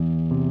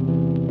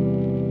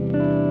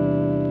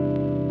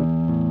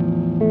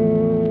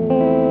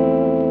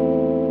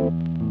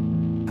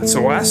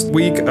So last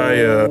week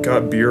I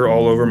got beer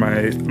all over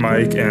my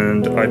mic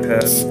and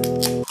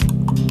iPad.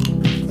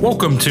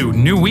 Welcome to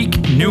New Week,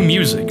 New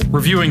Music,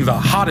 reviewing the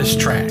hottest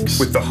tracks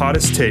With the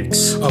hottest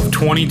takes. of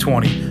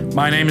 2020.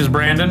 My name is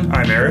Brandon.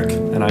 I'm Eric.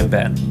 And I'm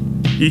Ben.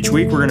 Each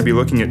week we're going to be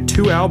looking at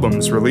 2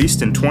 albums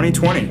released in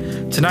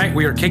 2020. Tonight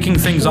we are kicking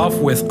things off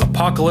with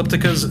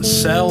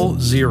Apocalyptica's Cell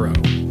Zero.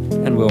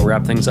 And we'll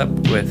wrap things up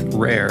with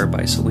Rare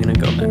by Selena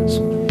Gomez.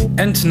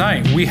 And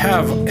tonight we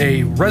have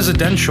a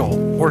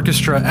residential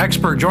orchestra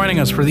expert joining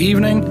us for the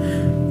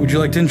evening. Would you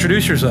like to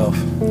introduce yourself?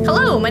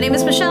 Hello, my name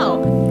is Michelle.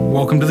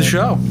 Welcome to the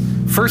show.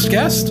 First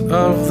guest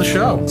of the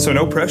show. So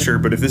no pressure,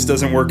 but if this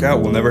doesn't work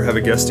out, we'll never have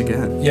a guest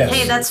again. Yes.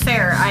 Hey, that's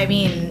fair. I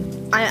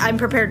mean, I'm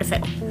prepared to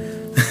fail.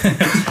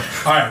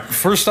 All right,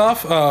 first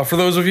off, for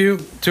those of you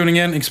tuning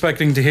in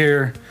expecting to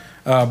hear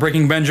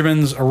Breaking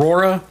Benjamin's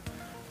Aurora,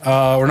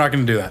 we're not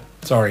going to do that.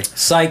 Sorry.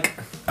 Psych.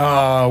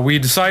 We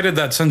decided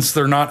that since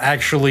they're not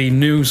actually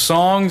new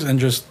songs and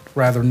just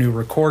rather new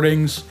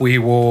recordings, we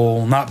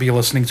will not be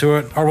listening to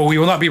it, or we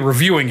will not be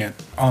reviewing it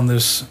on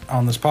this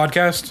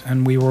podcast,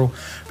 and we will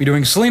be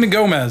doing Selena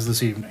Gomez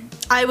this evening.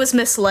 I was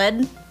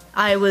misled.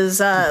 I was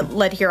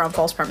led here on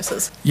false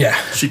premises. Yeah.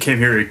 She came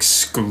here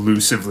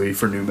exclusively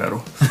for new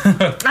metal.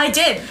 I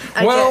did.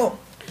 I Well,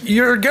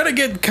 you're gonna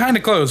get kind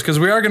of close because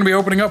we are going to be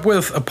opening up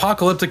with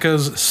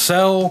Apocalyptica's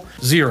Cell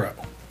Zero,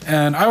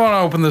 and I want to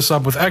open this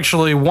up with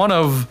actually one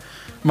of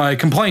my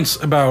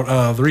complaints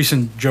about the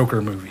recent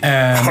Joker movie.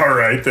 And All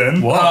right,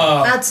 then. did.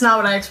 That's not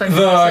what I expected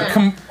you to the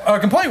say.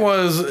 complaint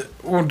was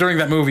during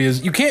that movie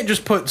is you can't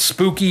just put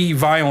spooky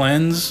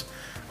violins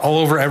all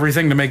over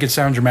everything to make it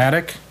sound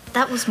dramatic.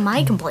 That was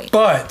my complaint.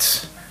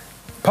 But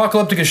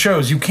Apocalyptica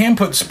shows you can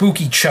put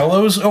spooky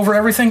cellos over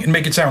everything and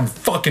make it sound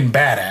fucking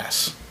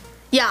badass.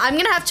 Yeah, I'm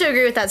gonna have to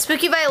agree with that.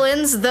 Spooky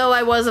violins, though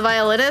I was a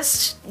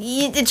violinist,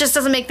 it just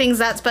doesn't make things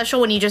that special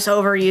when you just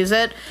overuse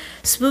it.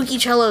 Spooky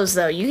cellos,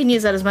 though, you can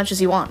use that as much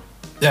as you want.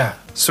 Yeah.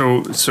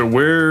 So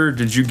where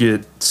did you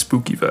get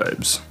spooky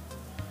vibes?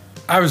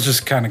 I was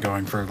just kind of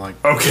going for like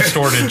Okay.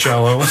 distorted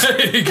cello. So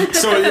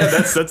yeah,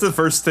 that's the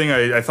first thing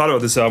I thought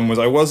about this album was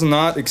I was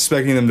not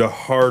expecting them to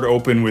hard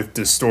open with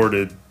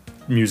distorted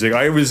music.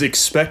 I was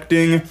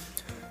expecting,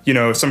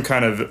 some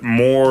kind of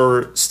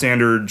more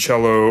standard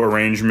cello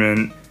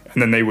arrangement,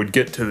 and then they would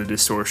get to the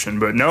distortion.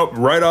 But nope,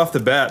 right off the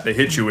bat they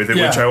hit you with it,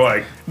 Yeah. which I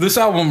like. This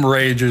album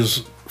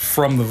rages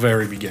from the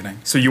very beginning.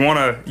 So you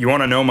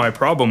wanna know my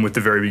problem with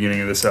the very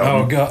beginning of this Oh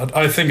album? god,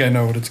 I think I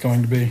know what it's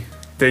going to be.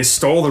 They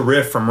stole the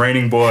riff from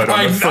Raining Blood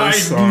on the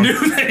first song.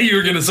 knew that you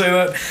were going to say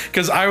that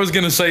because I was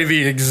going to say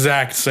the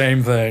exact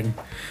same thing.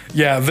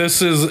 Yeah,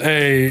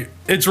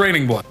 it's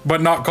Raining Blood, but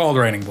not called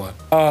Raining Blood.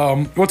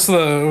 What's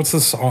the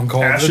song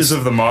called? Ashes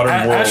of the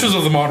Modern World. Ashes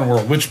of the Modern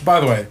World, which by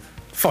the way,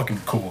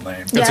 fucking cool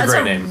name. Yeah, a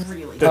great name.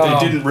 Really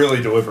That they didn't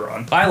really deliver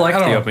on. I liked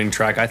I don't the know. opening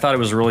track. I thought it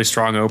was a really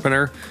strong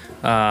opener.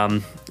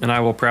 And I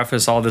will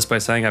preface all this by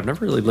saying I've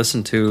never really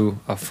listened to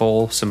a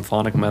full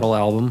symphonic metal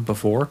album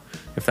before.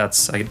 If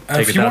that's, I take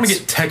If it you want to that's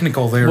get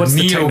technical, they're What's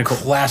the technical-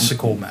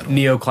 neoclassical metal.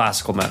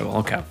 neoclassical metal.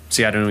 Okay.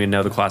 See, I don't even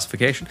know the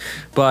classification.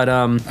 But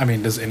I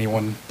mean, does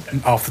anyone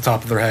off the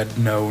top of their head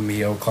know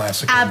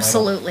neoclassical metal?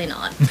 Absolutely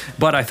not.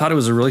 But I thought it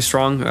was a really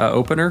strong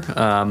opener.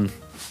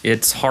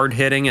 It's hard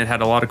hitting. It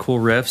had a lot of cool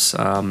riffs.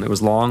 It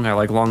was long. I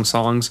like long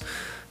songs.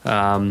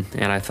 And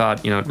I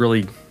thought, it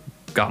really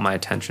got my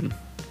attention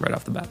right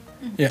off the bat.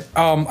 Yeah,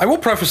 I will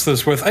preface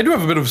this with I do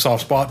have a bit of a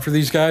soft spot for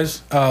these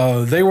guys.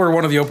 They were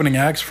one of the opening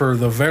acts for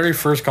the very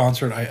first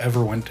concert I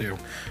ever went to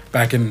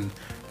back in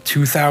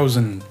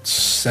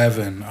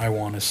 2007, I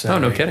want to say. Oh,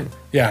 no kidding.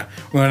 Yeah,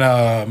 when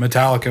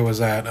Metallica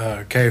was at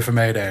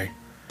KFMA Day.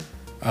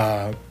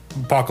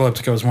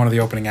 Apocalyptica was one of the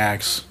opening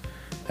acts,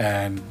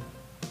 and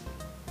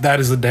that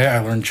is the day I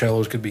learned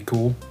cellos could be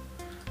cool,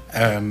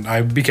 and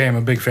I became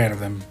a big fan of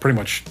them pretty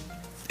much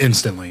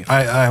instantly.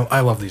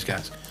 I love these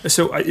guys.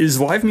 So is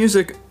live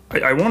music?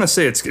 I want to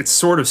say it's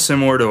sort of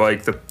similar to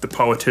like the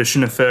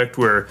politician effect,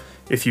 where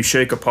if you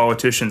shake a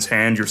politician's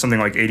hand, you're something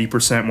like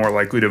 80% more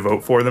likely to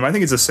vote for them. I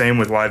think it's the same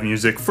with live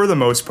music for the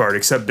most part,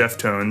 except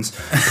Deftones.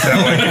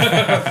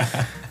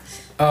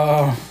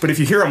 But if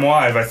you hear them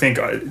live, I think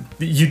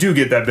you do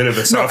get that bit of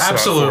a soft spot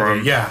for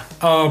them. Yeah.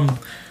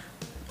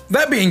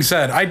 That being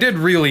said, I did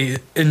really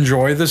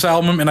enjoy this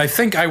album, and I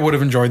think I would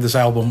have enjoyed this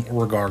album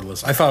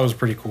regardless. I thought it was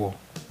pretty cool.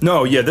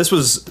 No, yeah, this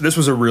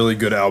was a really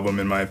good album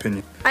in my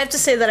opinion. I have to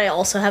say that I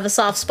also have a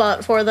soft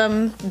spot for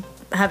them.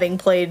 Having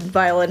played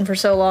violin for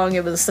so long,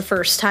 it was the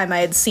first time I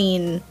had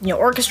seen,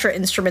 orchestra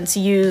instruments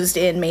used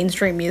in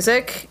mainstream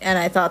music, and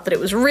I thought that it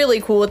was really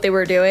cool what they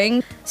were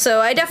doing. So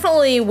I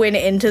definitely went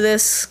into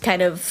this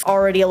kind of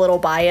already a little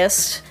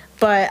biased,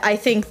 but I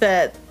think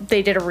that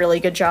they did a really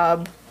good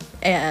job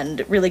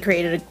and really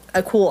created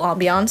a cool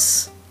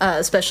ambiance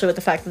especially with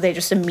the fact that they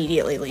just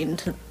immediately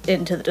leaned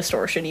into the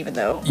distortion, even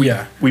though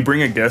Yeah. We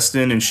bring a guest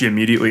in, and she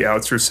immediately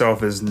outs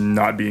herself as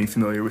not being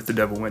familiar with The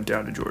Devil Went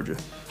Down to Georgia.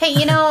 hey,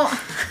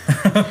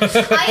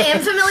 I am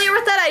familiar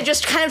with that. I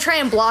just kind of try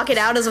and block it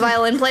out as a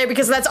violin player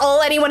because that's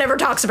all anyone ever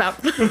talks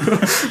about.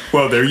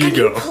 Well, there you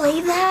go.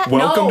 Play that?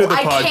 Welcome no, to the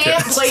I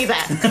can't podcast. play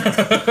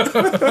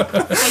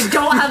that. I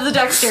don't have the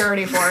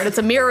dexterity for it. It's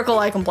a miracle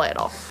I can play it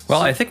all.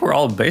 Well, I think we're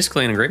all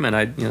basically in agreement.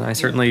 I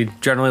certainly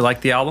generally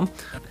liked the album.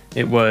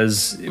 It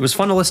was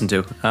fun to listen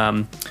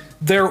to.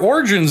 Their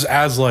origins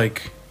as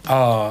like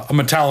a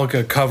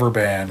Metallica cover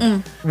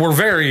band were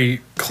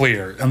very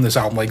clear on this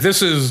album. Like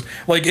this is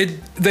like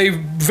it. They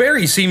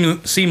very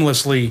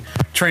seamlessly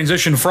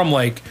transitioned from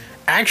like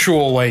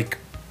actual like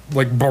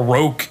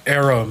Baroque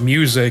era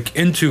music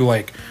into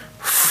like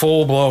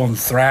full blown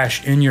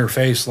thrash in your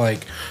face.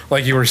 Like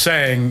you were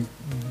saying,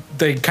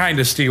 they kind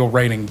of steal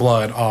Raining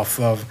Blood off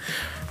of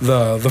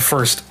the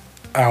first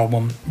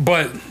album,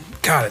 but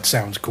God, it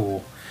sounds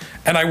cool.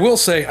 And I will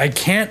say, I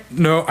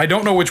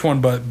don't know which one,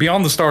 but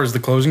Beyond the Stars,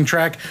 the closing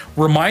track,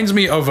 reminds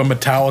me of a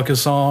Metallica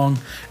song,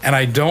 and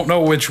I don't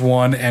know which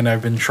one, and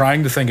I've been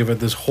trying to think of it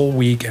this whole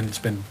week, and it's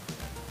been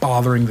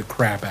bothering the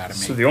crap out of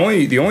me. So the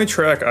only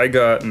track I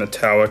got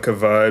Metallica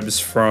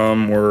vibes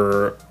from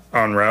were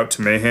En Route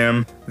to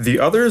Mayhem. The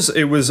others,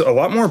 it was a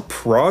lot more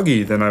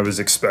proggy than I was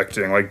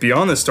expecting. Like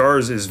Beyond the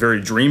Stars is very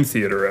Dream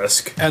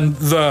Theater-esque. And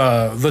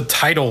the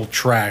title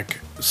track,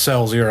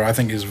 Cell Zero, I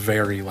think is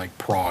very, like,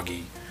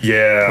 proggy.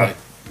 Yeah.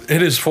 Like,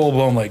 it is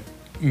full-blown, like,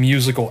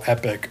 musical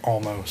epic,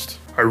 almost.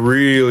 I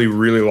really,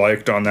 really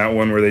liked on that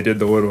one where they did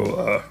the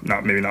little,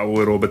 maybe not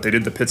little, but they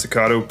did the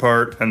pizzicato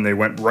part, and they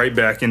went right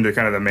back into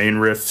kind of the main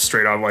riff,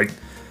 straight out, like,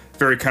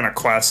 very kind of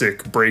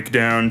classic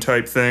breakdown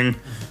type thing.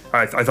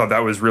 I thought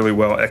that was really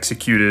well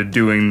executed,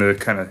 doing the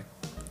kind of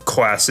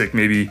classic,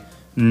 maybe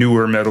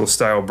newer metal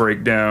style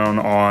breakdown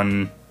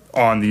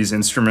on these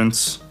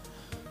instruments.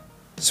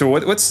 So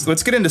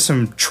let's get into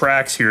some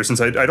tracks here, since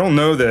I don't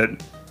know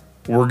that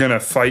we're gonna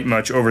fight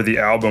much over the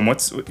album.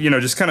 What's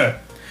just kind of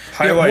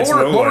highlights,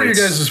 lowlights. What were your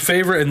guys'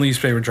 favorite and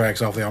least favorite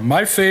tracks off the album?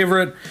 My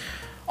favorite,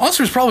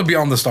 honestly, was probably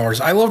Beyond the Stars.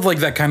 I loved like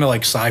that kind of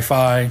like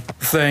sci-fi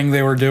thing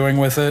they were doing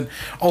with it.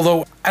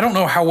 Although I don't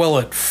know how well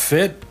it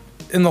fit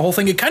in the whole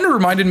thing. It kind of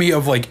reminded me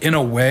of like, in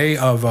a way,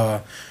 of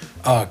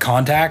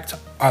Contact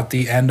at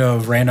the end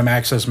of Random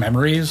Access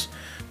Memories,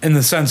 in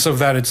the sense of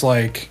that it's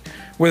like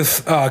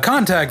with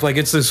Contact, like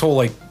it's this whole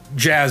like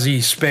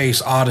jazzy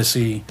space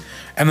odyssey,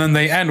 and then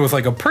they end with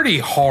like a pretty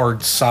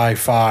hard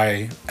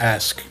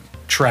sci-fi-esque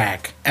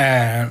track.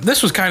 And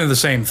this was kind of the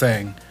same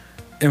thing,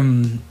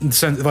 in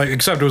sense, like,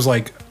 except it was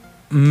like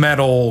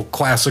metal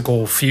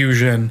classical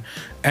fusion,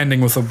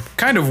 ending with a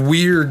kind of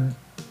weird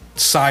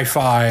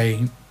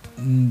sci-fi,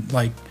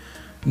 like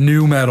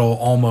new metal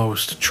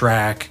almost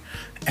track.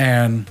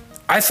 And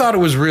I thought it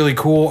was really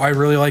cool. I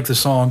really liked the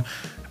song.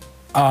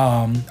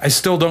 I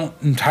still don't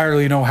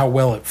entirely know how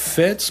well it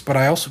fits, but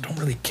I also don't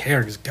really care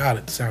because, God,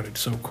 it sounded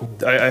so cool.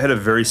 I had a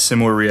very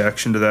similar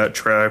reaction to that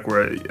track,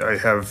 where I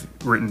have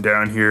written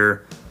down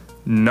here,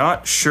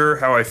 not sure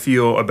how I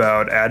feel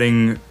about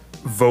adding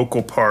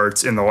vocal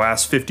parts in the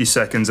last 50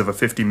 seconds of a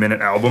 50-minute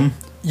album.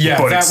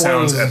 Yeah, but that it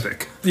sounds was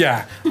epic.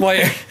 Yeah,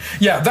 like,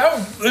 yeah,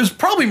 that is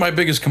probably my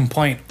biggest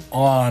complaint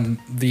on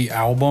the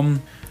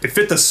album. It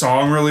fit the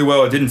song really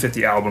well. It didn't fit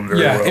the album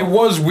very well. Yeah, it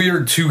was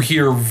weird to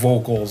hear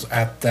vocals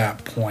at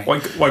that point.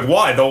 Like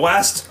why? The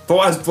last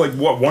like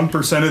what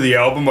 1% of the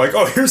album? Like,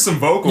 oh, here's some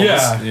vocals.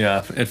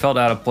 Yeah, it felt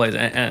out of place.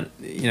 And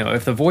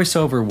if the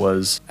voiceover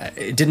was,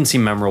 it didn't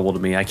seem memorable to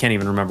me. I can't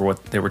even remember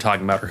what they were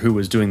talking about or who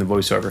was doing the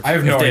voiceover. I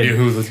have no idea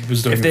who was doing the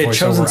voiceover. If they had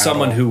chosen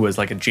someone all. who was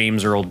like a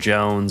James Earl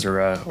Jones or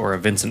a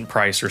Vincent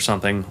Price or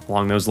something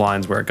along those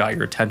lines where it got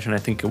your attention, I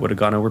think it would have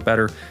gone over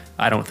better.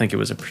 I don't think it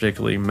was a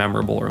particularly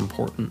memorable or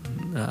important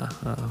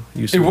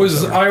use. It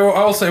was.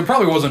 I'll say it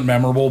probably wasn't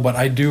memorable, but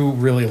I do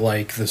really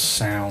like the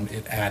sound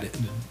it added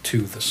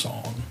to the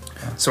song.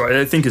 So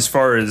I think as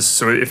far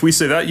as if we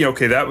say that,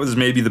 okay, that was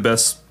maybe the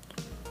best.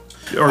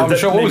 Or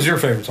Michelle, what was your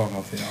favorite song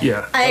off the album?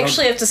 Yeah, I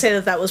actually have to say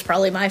that was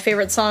probably my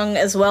favorite song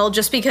as well,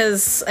 just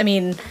because, I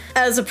mean,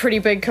 as a pretty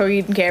big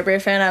Coheed and Cambria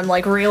fan, I'm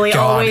like really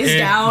always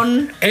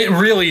down. It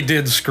really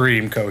did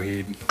scream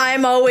Coheed.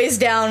 I'm always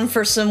down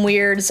for some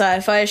weird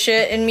sci-fi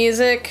shit in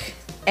music,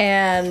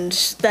 and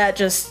that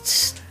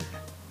just...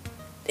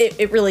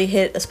 It really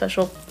hit a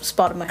special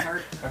spot in my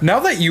heart.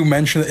 Now that you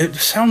mention it, it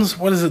sounds,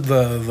 what is it,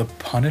 the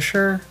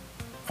Punisher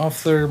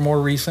off their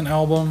more recent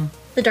album?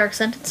 The Dark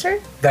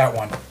Sentencer? That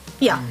one.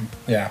 Yeah.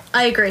 Yeah.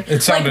 I agree.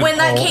 It sounded like when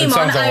that all- it came on,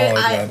 sounds all like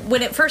that.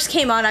 when it first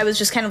came on, I was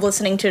just kind of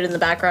listening to it in the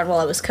background while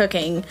I was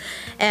cooking.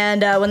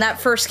 And when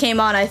that first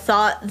came on, I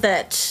thought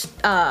that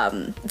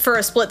for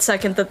a split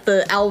second that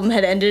the album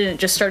had ended and it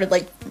just started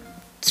like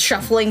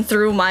shuffling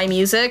through my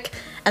music,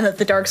 and that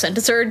the Dark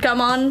Sentencer had come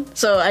on.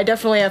 So I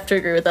definitely have to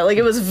agree with that. Like,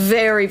 it was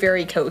very,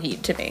 very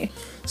Coheed to me.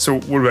 So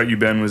what about you,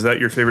 Ben? Was that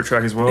your favorite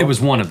track as well? It was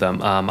one of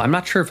them. I'm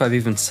not sure if I've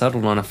even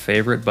settled on a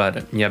favorite,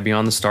 but yeah,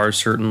 Beyond the Stars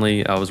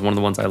certainly was one of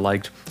the ones I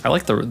liked. I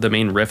liked the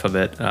main riff of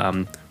it,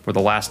 where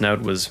the last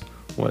note was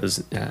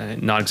was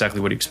not exactly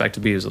what you expect to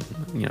be. It was,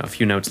 a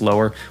few notes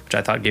lower, which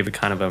I thought gave it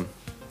kind of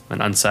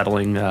an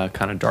unsettling,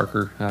 kind of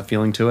darker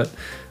feeling to it.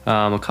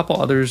 A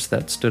couple others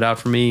that stood out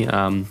for me.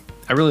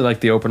 I really like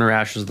the opener,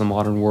 Ashes of the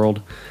Modern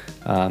World.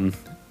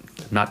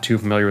 Not too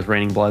familiar with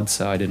Raining Blood,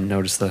 so I didn't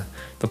notice the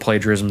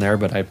plagiarism there,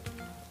 but I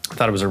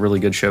thought it was a really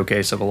good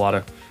showcase of a lot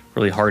of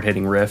really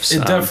hard-hitting riffs.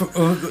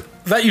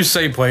 That you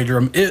say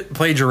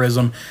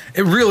plagiarism,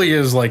 it really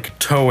is like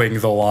towing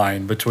the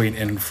line between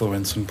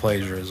influence and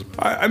plagiarism.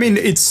 I mean,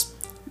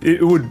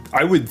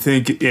 I would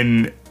think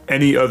in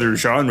any other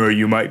genre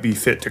you might be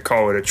fit to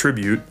call it a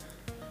tribute.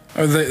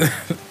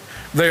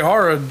 They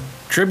are a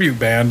tribute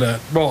band,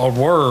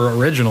 were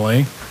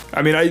originally.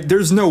 I mean,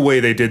 there's no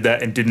way they did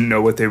that and didn't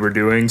know what they were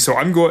doing. So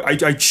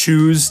I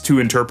choose to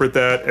interpret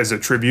that as a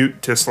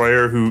tribute to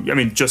Slayer, who, I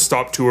mean, just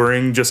stopped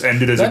touring, just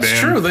ended as a band. That's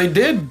true. They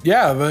did.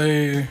 Yeah,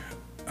 they.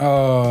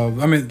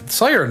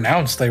 Slayer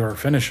announced they were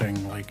finishing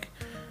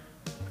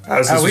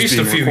at least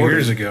a few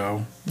years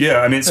ago. Yeah,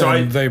 I mean,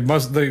 so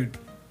they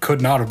could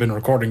not have been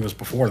recording this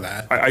before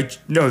that. I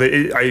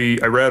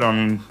read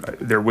on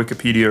their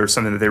Wikipedia or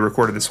something that they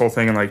recorded this whole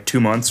thing in like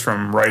 2 months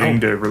from writing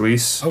to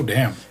release. Oh,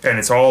 damn. And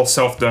it's all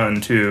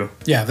self-done too.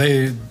 Yeah,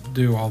 they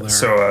do all their...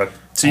 So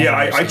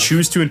yeah, I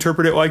choose to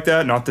interpret it like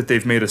that. Not that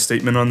they've made a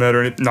statement on that,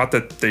 or not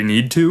that they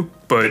need to,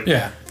 but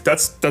yeah,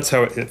 that's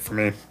how it hit for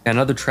me.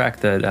 Another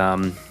track that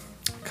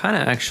kind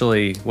of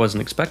actually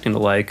wasn't expecting to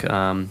like,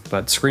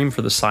 but Scream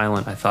for the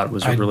Silent I thought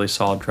was a really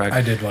solid track.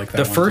 I did like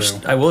that one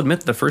too. I will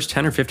admit, the first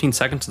 10 or 15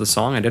 seconds of the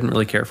song, I didn't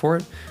really care for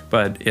it,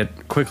 but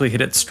it quickly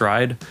hit its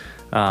stride.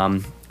 I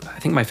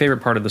think my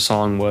favorite part of the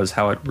song was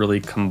how it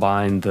really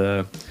combined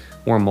the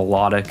more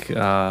melodic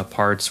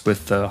parts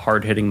with the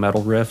hard-hitting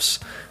metal riffs.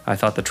 I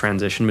thought the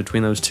transition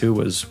between those two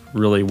was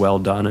really well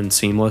done and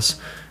seamless.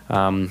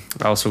 I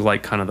also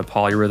like kind of the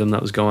polyrhythm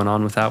that was going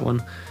on with that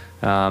one.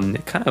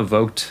 It kind of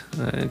evoked,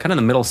 kind of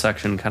the middle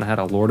section kind of had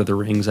a Lord of the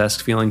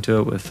Rings-esque feeling to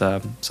it with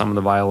some of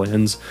the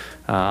violins,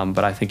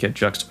 but I think it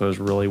juxtaposed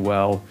really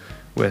well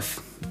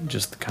with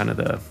just kind of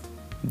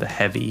the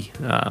heavy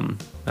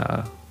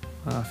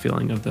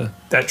feeling of the...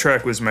 That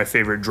track was my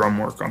favorite drum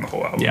work on the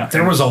whole album. Yeah,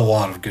 there was a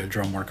lot of good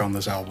drum work on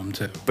this album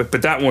too. But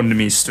that one to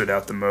me stood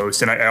out the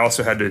most, and I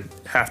also have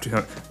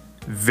to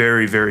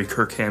very, very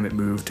Kirk Hammett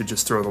move to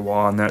just throw the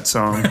wah on that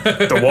song.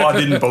 The wah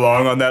didn't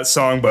belong on that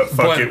song, but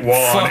fuck it,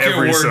 wah on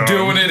every song. We're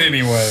doing it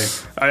anyway.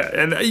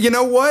 And you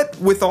know what?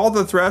 With all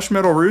the thrash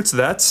metal roots,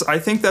 I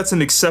think that's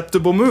an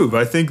acceptable move.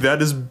 I think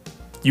that is,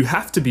 you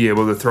have to be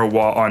able to throw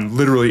wah on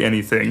literally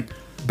anything.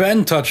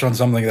 Ben touched on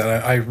something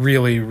that I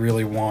really,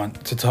 really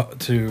want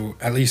to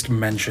at least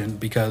mention,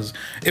 because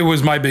it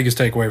was my biggest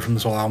takeaway from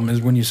this whole album, is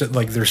when you said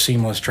like there's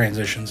seamless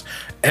transitions.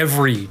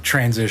 Every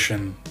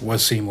transition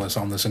was seamless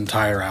on this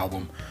entire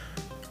album.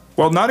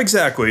 Well, not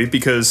exactly,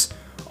 because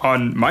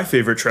on my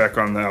favorite track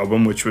on the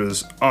album, which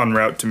was En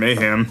Route to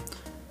Mayhem,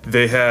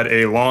 they had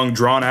a long,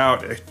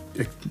 drawn-out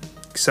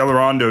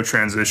accelerando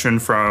transition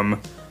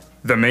from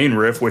the main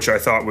riff, which I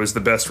thought was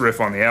the best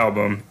riff on the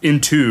album,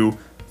 into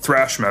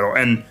thrash metal.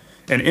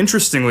 And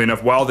interestingly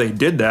enough, while they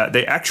did that,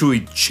 they actually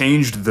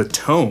changed the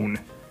tone.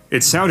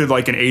 It sounded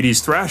like an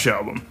 80s thrash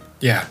album.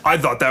 Yeah. I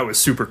thought that was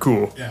super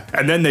cool. Yeah.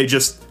 And then they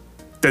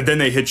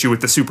hit you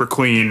with the super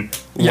clean,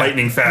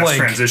 lightning fast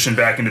transition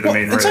back into the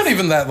main riff. It's not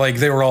even that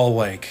they were all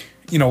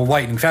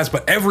lightning fast,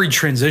 but every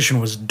transition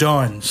was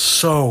done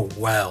so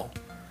well.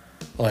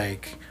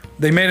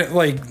 They made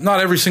it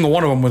not every single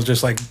one of them was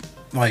just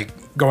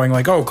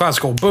going oh,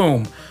 classical,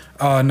 boom.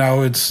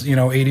 Now it's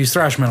 80s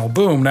thrash metal,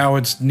 boom. Now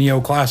it's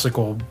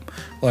neoclassical.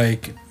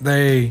 It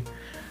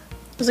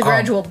was a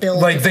gradual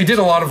build. They did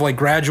a lot of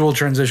gradual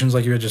transitions,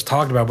 like you had just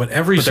talked about. But they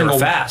were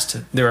fast.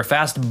 They were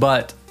fast,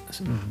 but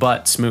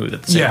smooth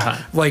at the same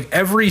time.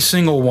 Every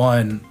single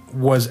one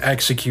was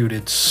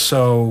executed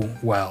so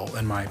well,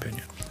 in my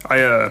opinion.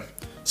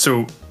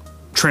 So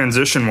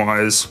transition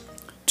wise,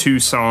 2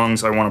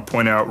 songs I want to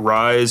point out: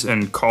 Rise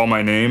and Call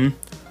My Name.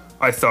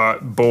 I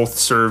thought both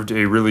served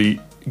a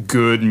really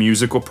good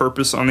musical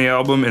purpose on the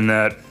album, in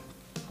that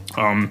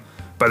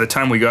by the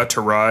time we got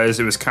to Rise,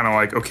 it was kind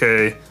of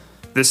okay,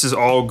 this is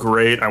all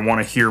great. I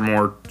want to hear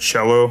more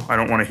cello. I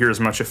don't want to hear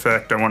as much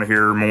effect. I want to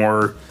hear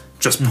more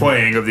just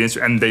playing of the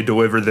instrument, and they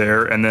deliver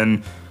there. And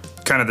then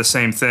kind of the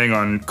same thing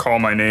on Call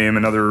My Name,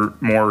 another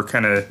more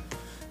kind of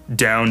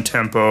down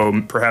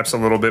tempo, perhaps a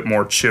little bit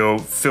more chill,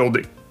 filled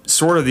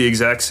sort of the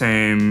exact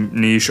same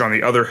niche on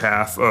the other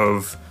half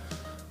of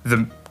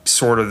the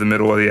sort of the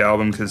middle of the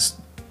album, because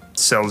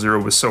Cell Zero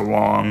was so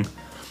long.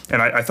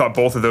 And I thought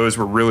both of those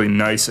were really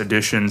nice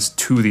additions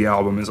to the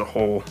album as a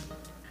whole.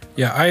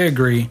 Yeah, I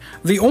agree.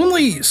 The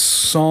only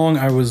song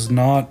I was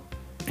not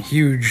a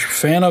huge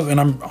fan of,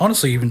 and I'm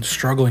honestly even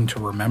struggling to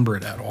remember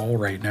it at all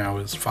right now,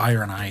 is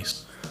Fire and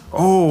Ice.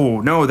 Oh,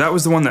 no, that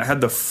was the one that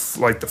had the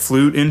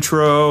flute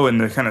intro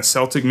and the kind of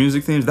Celtic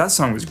music themes. That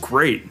song was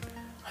great.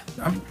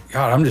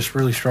 I'm just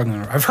really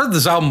struggling. I've heard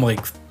this album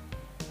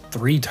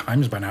 3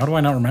 times by now. How do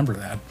I not remember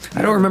that?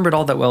 I don't remember it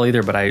all that well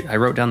either, but I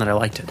wrote down that I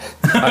liked it.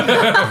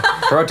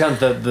 I wrote down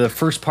the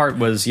first part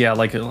was,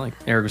 like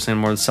Eric was saying,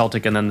 more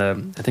Celtic, and then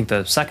I think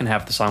the second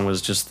half of the song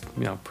was just,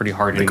 pretty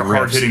hard-hitting Like a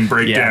hard-hitting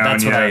breakdown. Yeah,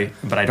 that's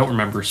what but I don't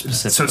remember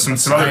specifically. So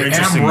some other I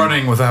interesting... am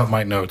running without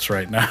my notes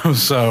right now,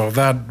 so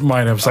that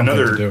might have something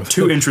to do Another with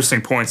two it.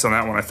 interesting points on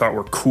that one I thought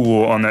were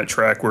cool on that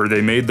track, where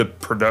they made the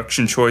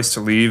production choice to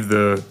leave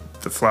the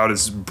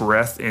flautist's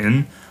breath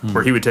in,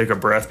 where he would take a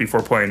breath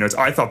before playing notes.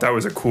 I thought that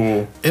was a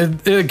cool...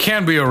 It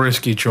can be a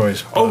risky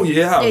choice. Oh, yeah.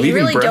 Yeah, you leaving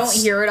really don't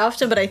breaths- hear it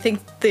often, but I think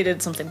they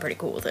did something pretty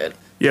cool with it.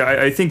 Yeah,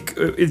 I think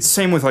it's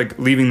same with like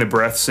leaving the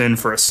breaths in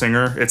for a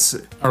singer. It's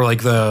Or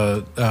like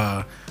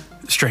the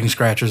string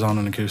scratches on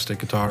an acoustic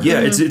guitar. yeah,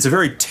 it's a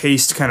very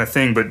taste kind of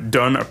thing, but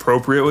done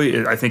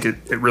appropriately, I think it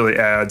really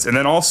adds. And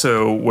then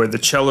also where the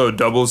cello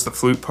doubles the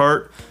flute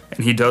part,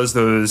 and he does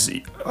those,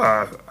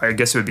 I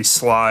guess it would be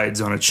slides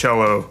on a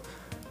cello,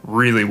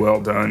 really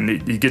well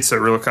done. He gets a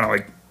real kind of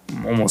like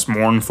almost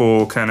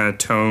mournful kind of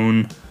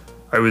tone.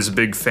 I was a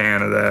big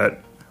fan of that.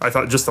 I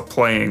thought just the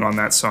playing on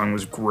that song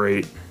was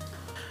great.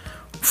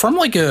 From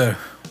like a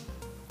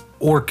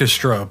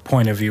orchestra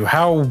point of view,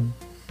 how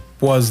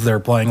was their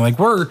playing? Like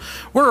we're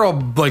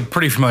all like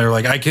pretty familiar.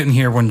 Like I can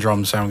hear when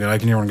drums sound good. I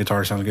can hear when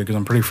guitar sounds good because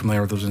I'm pretty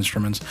familiar with those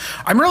instruments.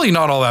 I'm really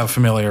not all that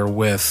familiar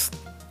with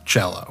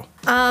cello.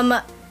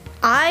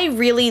 I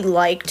really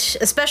liked,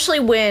 especially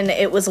when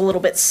it was a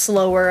little bit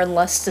slower and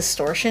less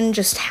distortion,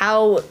 just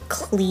how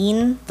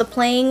clean the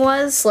playing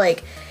was.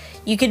 Like,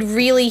 you could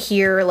really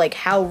hear like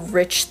how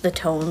rich the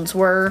tones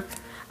were.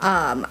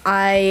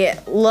 I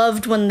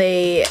loved when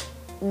they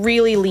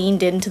really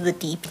leaned into the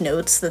deep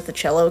notes that the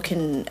cello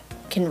can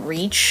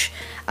reach.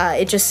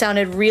 It just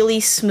sounded really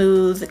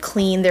smooth,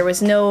 clean. There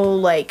was no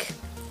like,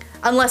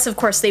 unless of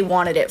course they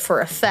wanted it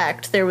for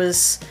effect, there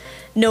was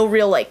no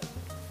real like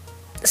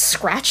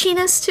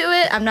scratchiness to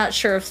it. I'm not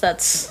sure if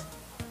that's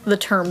the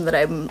term that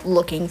I'm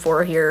looking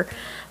for here,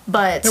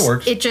 but It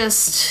works.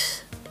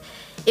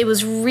 It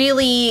was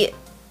really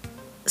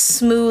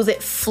smooth.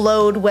 It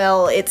flowed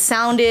well. It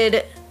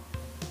sounded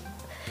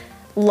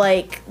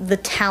like the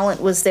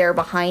talent was there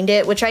behind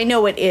it, which I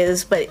know it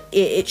is, but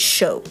it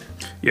showed.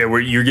 Yeah,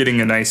 where you're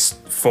getting a nice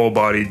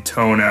full-bodied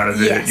tone out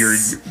of it.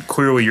 Yes.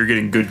 You're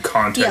getting good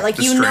contact. Yeah, like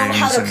with the you know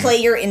how to strings play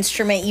your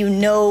instrument, you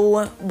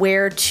know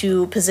where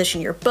to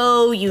position your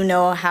bow, you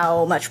know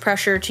how much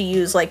pressure to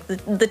use. Like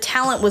the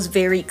talent was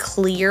very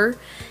clear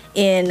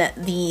in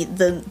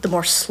the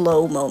more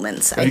slow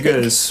moments. Have you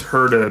guys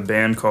heard a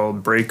band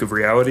called Break of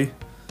Reality?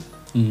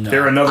 No.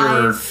 They're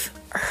another. I've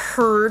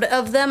heard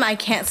of them. I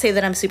can't say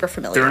that I'm super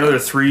familiar. They're another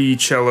 3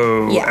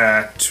 cello Yeah.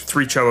 act,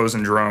 3 cellos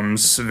and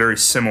drums, very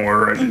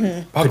similar.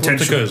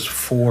 Apocalyptica is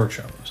 4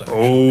 cellos.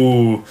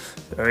 Oh,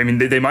 I mean,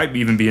 they might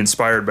even be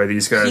inspired by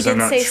these You guys. did I'm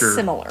not say sure.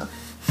 similar.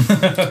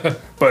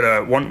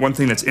 But one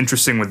thing that's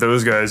interesting with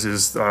those guys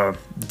is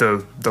the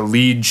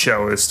lead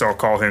cellist, I'll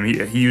call him.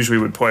 He usually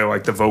would play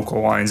like the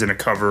vocal lines in a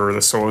cover or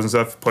the solos and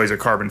stuff. Plays a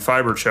carbon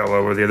fiber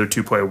cello, where the other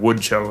 2 play a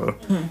wood cello,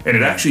 and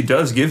it actually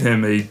does give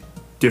him a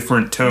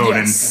different tone,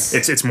 Yes.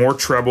 and it's more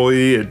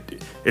trebly.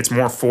 It's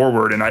more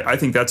forward, and I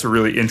think that's a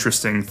really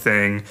interesting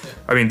thing.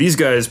 I mean, these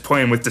guys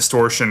playing with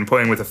distortion,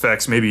 playing with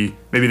effects, maybe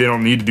they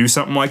don't need to do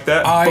something like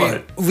that.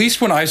 But At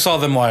least when I saw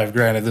them live,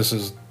 granted this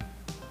is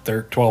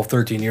 12,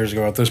 13 years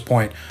ago at this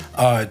point,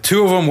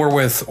 2 of them were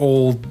with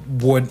old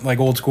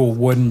school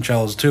wooden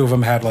cellos. 2 of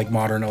them had like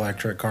modern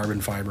electric carbon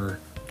fiber.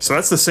 so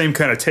that's the same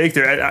kind of take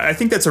there. I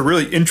think that's a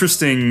really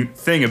interesting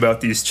thing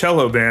about these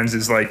cello bands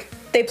is like,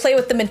 They play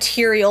with the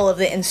material of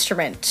the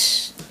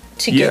instrument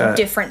to Yeah. get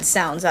different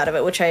sounds out of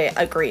it, which I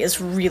agree is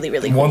really,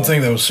 really cool. One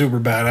thing that was super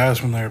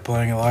badass when they were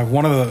playing it live,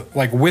 one of the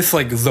with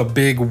the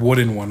big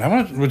wooden one,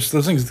 which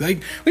those things, at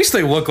least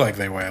they look like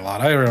they weigh a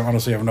lot. I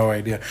honestly have no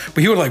idea,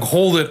 but he would like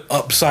hold it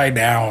upside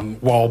down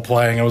while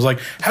playing. I was like,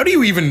 how do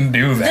you even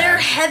do that? They're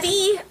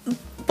heavy,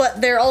 but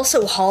they're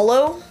also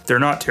hollow. they're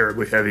not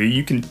terribly heavy.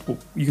 You can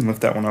lift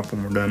that one up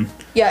when we're done.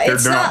 Yeah, They're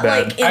it's not not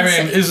bad. like I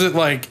insane. mean, is it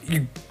like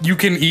you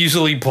can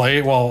easily play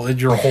it while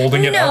you're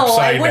holding it No, I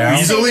upside wouldn't down?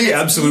 say- Easily,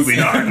 absolutely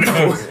not.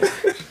 No.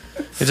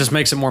 It just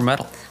makes it more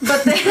metal.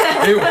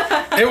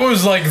 It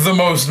was like the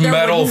most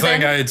metal wooden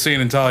thing bed? I had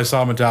seen until I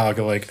saw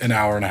Metallica like an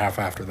hour and a half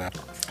after that.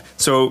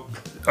 So,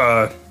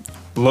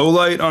 low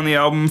light on the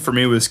album for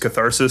me was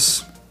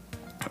Catharsis.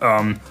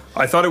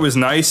 I thought it was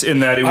nice in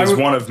that it was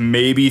one of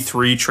maybe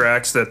 3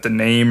 tracks that the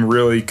name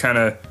really kind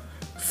of,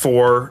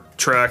 4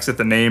 tracks that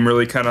the name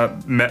really kind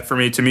of met for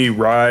me. To me,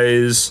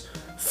 Rise,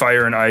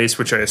 Fire and Ice,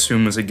 which I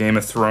assume was a Game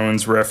of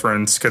Thrones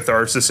reference,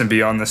 Catharsis and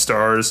Beyond the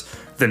Stars,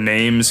 the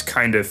names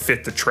kind of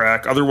fit the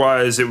track.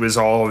 Otherwise, it was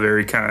all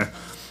very kind of,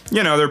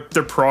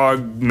 they're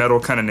prog metal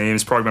kind of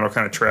names, prog metal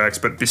kind of tracks.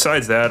 But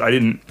besides that, I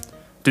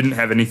didn't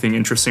have anything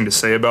interesting to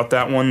say about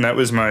that one. That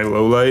was my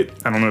low light.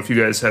 I don't know if you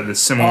guys had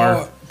this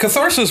similar.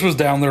 Catharsis was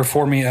down there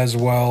for me as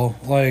well.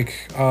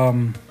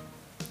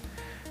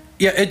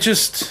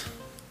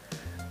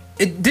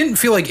 It didn't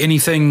feel like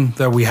anything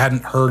that we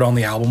hadn't heard on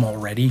the album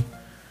already.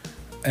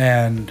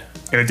 And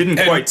And it didn't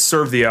quite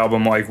serve the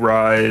album like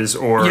Rise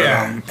or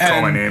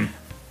Call My Name.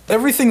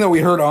 Everything that we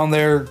heard on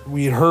there,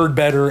 we heard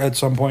better at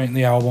some point in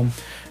the album.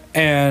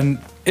 And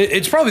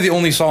it's probably the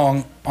only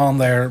song on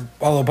there,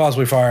 although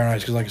possibly Fire and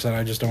Ice, because like I said,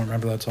 I just don't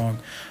remember that song.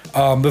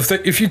 But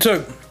if you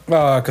took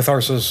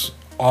Catharsis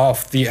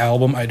off the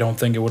album, I don't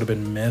think it would have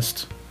been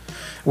missed.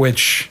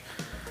 Which,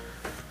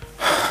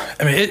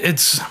 I mean, it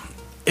is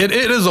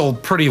a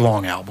pretty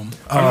long album.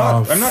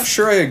 I'm not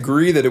sure I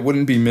agree that it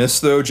wouldn't be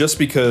missed, though, just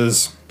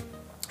because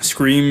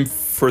Scream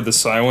for the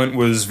Silent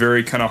was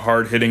very kind of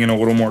hard-hitting and a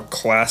little more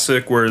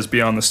classic, whereas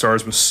Beyond the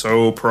Stars was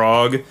so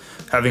prog.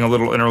 Having a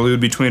little interlude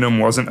between them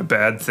wasn't a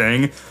bad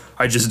thing.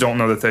 I just don't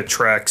know that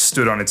track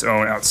stood on its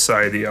own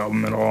outside the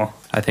album at all.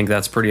 I think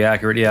that's pretty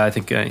accurate. Yeah, I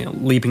think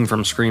leaping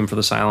from Scream for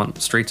the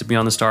Silent straight to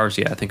Beyond the Stars,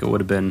 I think it would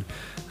have been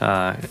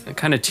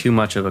kind of too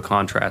much of a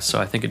contrast, so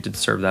I think it did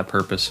serve that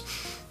purpose.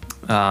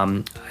 It's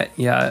kind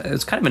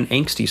of an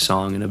angsty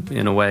song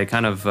in a way,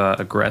 kind of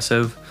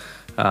aggressive.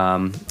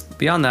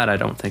 Beyond that, I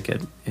don't think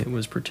it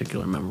was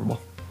particularly memorable.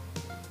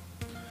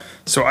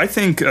 So I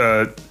think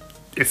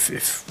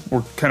if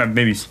we're kind of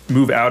maybe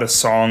move out of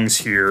songs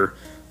here,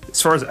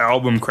 as far as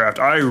album craft,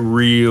 I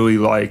really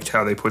liked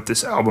how they put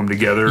this album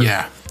together.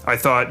 Yeah. I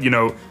thought,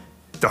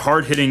 the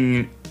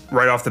hard-hitting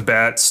right off the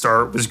bat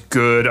start was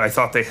good. I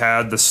thought they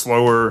had the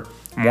slower,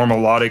 more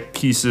melodic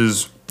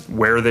pieces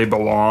where they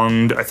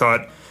belonged. I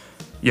thought,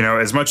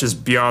 as much as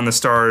Beyond the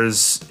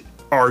Stars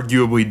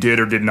arguably did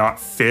or did not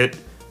fit,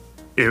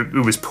 it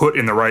was put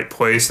in the right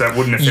place. That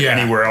wouldn't have fit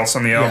anywhere else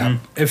on the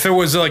album. Yeah. If it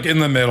was like in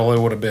the middle, it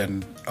would have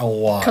been a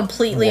lot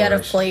completely worse. Out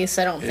of place.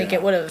 I don't think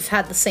it would have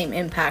had the same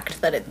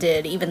impact that it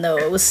did, even though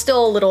it was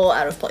still a little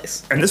out of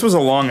place. And this was a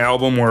long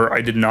album where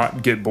I did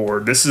not get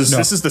bored. This is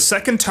the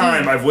second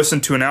time I've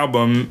listened to an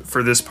album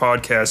for this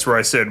podcast where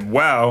I said,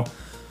 wow,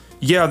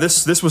 yeah,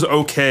 this was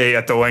okay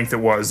at the length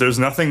it was. There's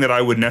nothing that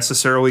I would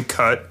necessarily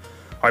cut.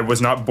 I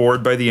was not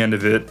bored by the end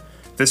of it.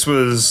 This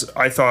was,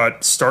 I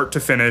thought, start to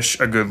finish,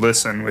 a good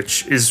listen,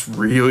 which is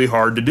really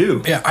hard to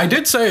do. Yeah, I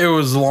did say it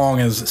was long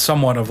as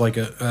somewhat of like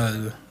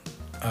a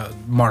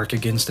mark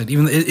against it.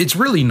 Even it's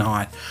really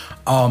not.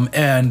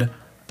 And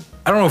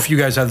I don't know if you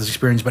guys had this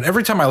experience, but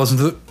every time I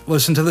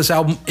listen to this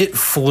album, it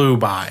flew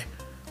by.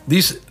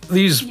 These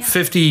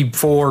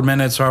 54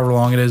 minutes, however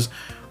long it is,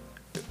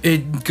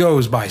 it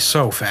goes by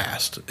so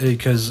fast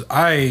because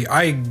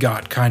I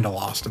got kind of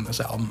lost in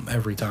this album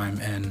every time,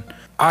 and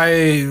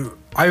I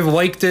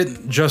liked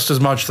it just as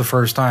much the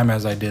first time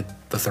as I did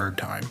the third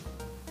time.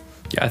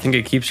 Yeah, I think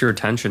it keeps your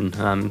attention.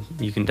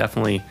 You can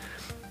definitely,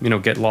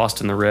 get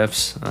lost in the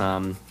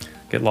riffs,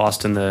 get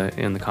lost in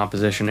the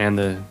composition and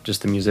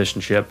the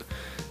musicianship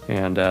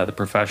and the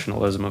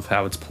professionalism of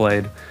how it's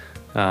played.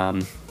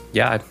 I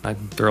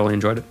thoroughly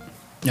enjoyed it.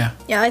 Yeah.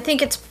 Yeah, I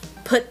think it's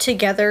put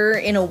together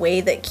in a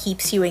way that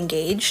keeps you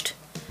engaged.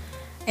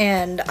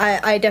 And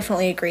I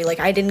definitely agree. Like,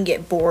 I didn't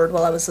get bored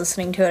while I was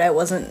listening to it. I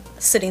wasn't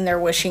sitting there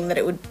wishing that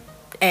it would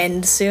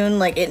end soon.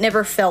 Like, it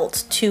never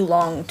felt too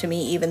long to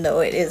me, even though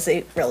it is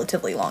a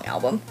relatively long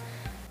album.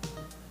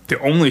 The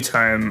only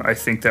time I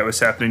think that was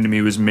happening to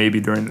me was maybe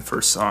during the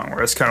first song,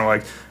 where it's kind of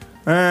like,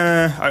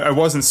 I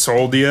wasn't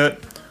sold yet,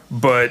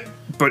 but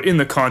in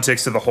the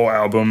context of the whole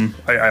album,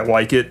 I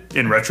like it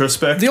in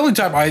retrospect. The only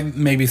time I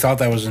maybe thought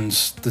that was in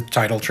the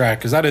title track,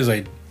 because that is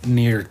a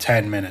near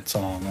 10-minute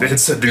song. Like,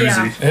 it's a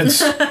doozy.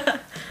 It's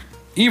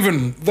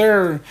even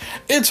there.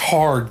 It's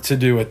hard to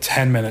do a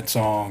 10-minute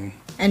song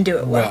and do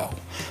it well.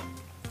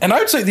 And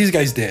I'd say these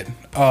guys did,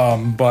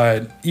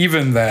 but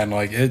even then,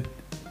 like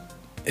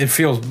it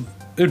feels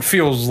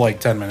like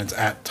 10 minutes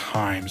at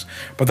times.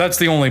 But that's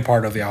the only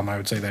part of the album I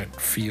would say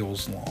that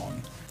feels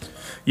long.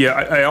 Yeah,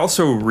 I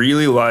also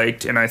really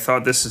liked, and I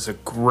thought this is a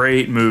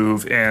great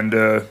move, and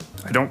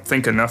I don't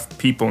think enough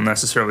people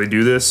necessarily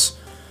do this.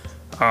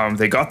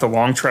 They got the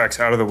long tracks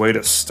out of the way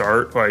to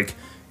start. Like,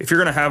 if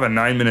you're going to have a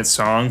 9-minute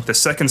song, the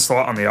second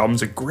slot on the album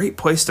is a great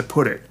place to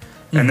put it.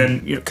 Mm-hmm. And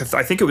then,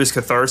 I think it was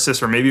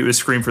Catharsis, or maybe it was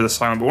Scream for the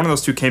Silent, but one of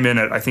those two came in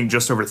at, I think,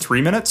 just over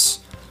 3 minutes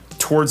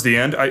towards the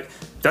end.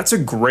 That's a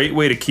great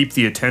way to keep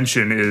the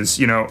attention is,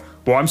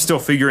 while I'm still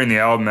figuring the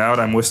album out,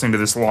 I'm listening to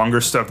this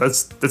longer stuff.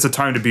 That's a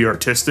time to be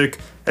artistic.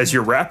 As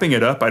you're wrapping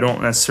it up, I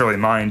don't necessarily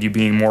mind you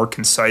being more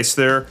concise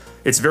there.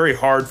 It's very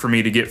hard for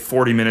me to get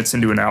 40 minutes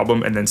into an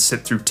album and then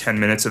sit through 10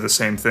 minutes of the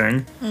same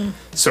thing.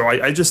 So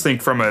I just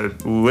think from a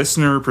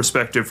listener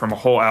perspective, from a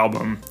whole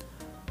album,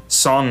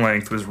 song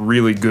length was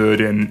really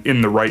good and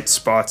in the right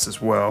spots as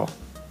well.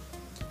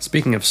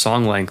 Speaking of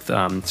song length,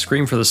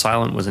 Scream for the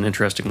Silent was an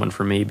interesting one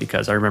for me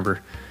because I remember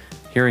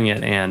hearing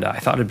it and I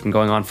thought it had been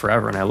going on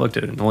forever, and I looked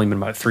at it and it only been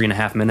about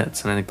 3.5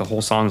 minutes, and I think the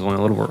whole song's only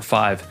a little over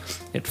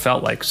 5. It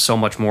felt like so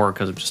much more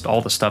because of just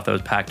all the stuff that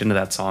was packed into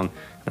that song,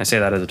 and I say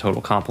that as a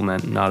total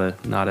compliment, not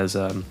as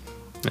a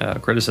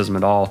criticism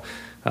at all,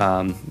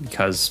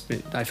 because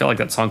I felt like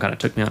that song kind of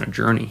took me on a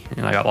journey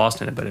and I got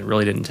lost in it, but it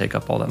really didn't take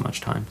up all that much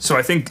time. So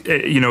I think,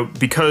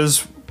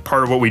 because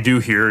part of what we do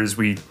here is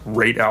we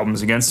rate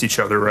albums against each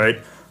other, right?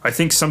 I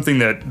think something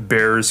that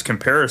bears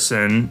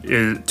comparison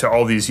is to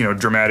all these,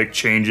 dramatic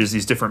changes,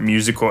 these different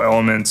musical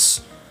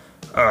elements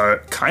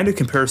kind of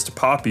compares to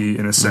Poppy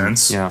in a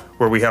sense, yeah.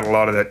 where we had a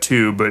lot of that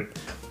too. But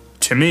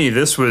to me,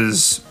 this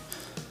was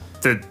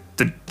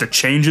the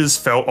changes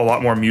felt a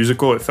lot more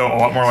musical. It felt a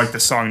lot more like the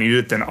song needed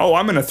it than, oh,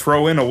 I'm going to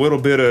throw in a little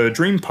bit of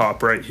dream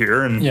pop right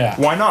here, and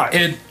why not?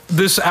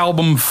 This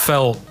album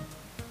felt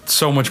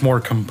so much more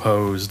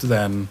composed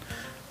than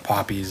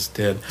Poppy's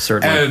did.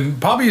 Certainly.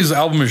 And Poppy's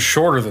album is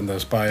shorter than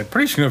this by a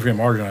pretty significant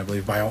margin, I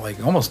believe, by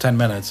like almost 10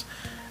 minutes.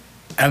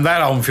 And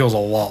that album feels a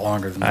lot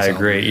longer than this I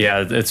agree.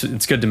 album. Yeah,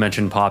 it's good to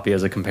mention Poppy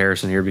as a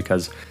comparison here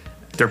because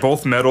they're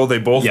both metal. They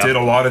both Yep. did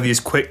a lot of these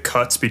quick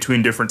cuts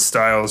between different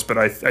styles, but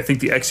I think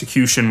the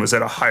execution was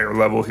at a higher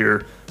level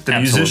here. The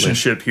Absolutely.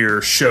 musicianship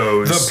here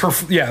shows.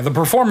 The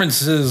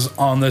performances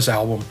on this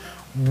album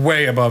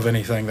way above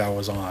anything that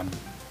was on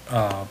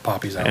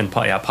Poppy's album.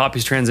 And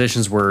Poppy's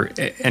transitions were,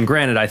 and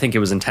granted, I think it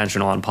was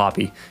intentional on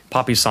Poppy.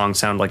 Poppy's songs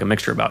sound like a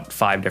mixture of about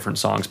 5 different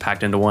songs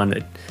packed into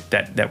one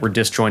that were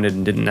disjointed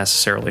and didn't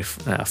necessarily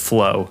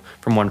flow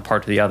from one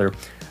part to the other.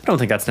 I don't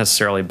think that's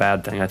necessarily a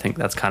bad thing. I think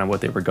that's kind of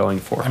what they were going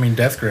for. I mean,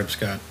 Death Grips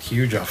got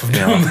huge off of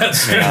doing that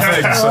same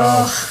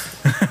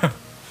thing. So.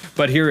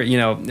 But here,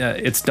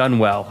 it's done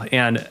well.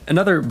 And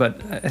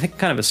but I think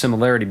kind of a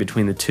similarity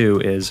between the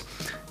two is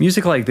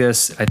music like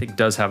this, I think,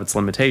 does have its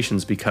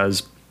limitations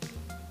because,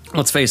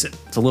 let's face it,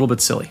 it's a little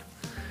bit silly.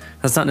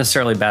 That's not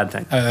necessarily a bad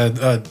thing.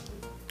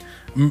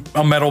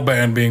 A metal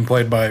band being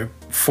played by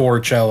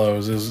 4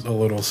 cellos is a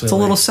little silly. It's a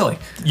little silly.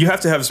 You have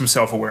to have some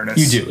self-awareness.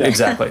 You do,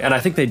 exactly. And I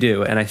think they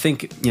do. And I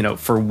think,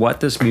 for what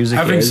this music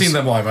Having is... seen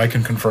them live, I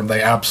can confirm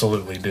they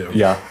absolutely do.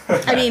 Yeah.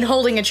 I mean,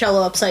 holding a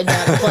cello upside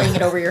down and playing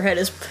it over your head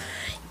is...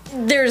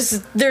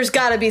 There's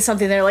got to be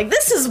something there like,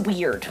 this is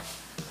weird.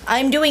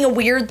 I'm doing a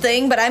weird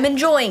thing, but I'm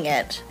enjoying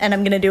it, and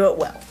I'm going to do it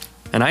well.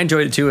 And I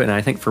enjoyed it too, and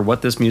I think for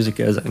what this music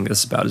is, I think this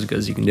is about as good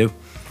as you can do.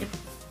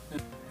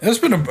 It's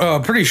been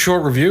a pretty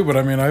short review, but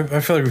I mean,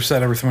 I feel like we've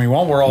said everything we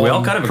want. We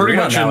all kind of pretty agreed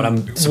on much that one.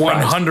 I'm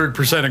surprised.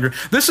 100% agree.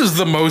 This is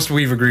the most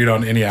we've agreed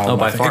on any album.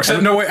 by I think. far.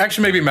 Except, no,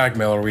 actually, maybe Mac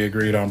Miller we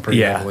agreed on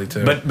pretty heavily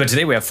too. But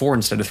today we have 4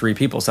 instead of 3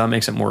 people, so that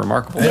makes it more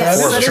remarkable.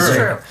 Yes, that that is is true.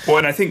 true. Well,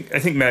 and I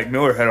think Mac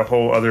Miller had a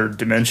whole other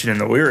dimension in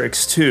the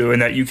lyrics too,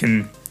 and that you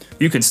can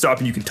stop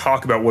and you can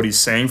talk about what he's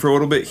saying for a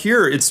little bit.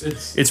 Here,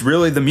 it's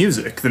really the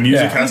music. The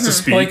music has to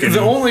speak. Like and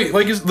the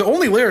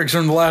only lyrics are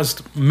in the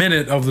last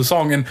minute of the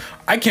song, and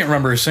I can't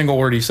remember a single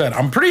word he said.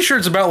 I'm pretty sure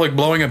it's about like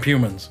blowing up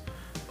humans.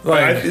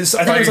 Like I think it's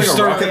like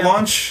a rocket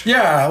launch.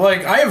 Yeah,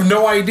 like I have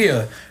no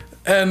idea,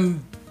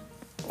 and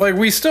like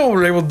we still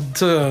were able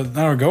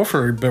to go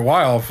for a bit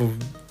while off of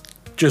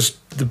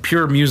just the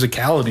pure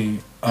musicality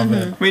of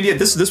it. I mean, yeah,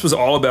 this was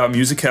all about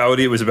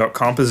musicality. It was about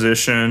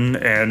composition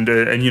and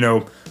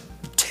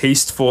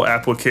tasteful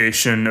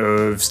application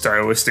of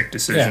stylistic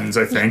decisions.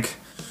 I think.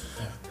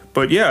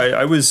 But yeah,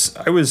 I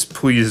was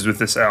pleased with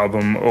this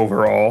album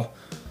overall.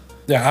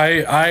 Yeah,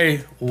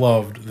 I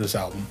loved this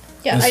album.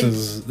 Yeah,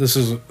 this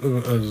is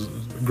a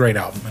great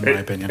album in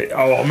my opinion.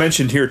 I'll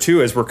mention here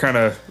too, as we're kind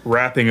of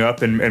wrapping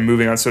up and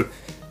moving on. So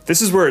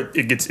this is where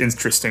it gets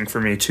interesting for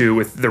me too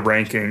with the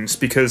rankings,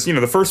 because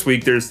the first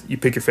week you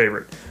pick your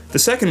favorite. The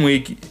second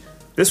week,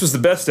 this was the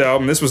best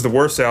album, this was the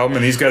worst album,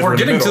 and these guys were in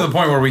the getting middle. to the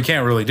point where we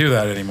can't really do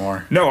that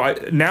anymore. No,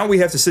 now we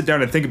have to sit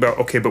down and think about,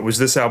 okay, but was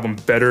this album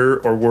better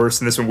or worse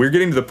than this one? We're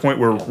getting to the point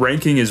where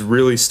ranking is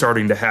really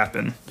starting to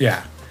happen.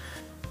 Yeah.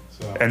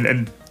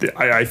 And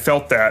I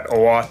felt that a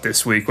lot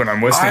this week when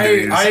I'm listening to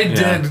these. I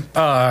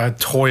did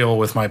toil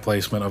with my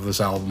placement of this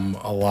album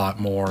a lot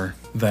more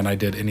than I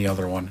did any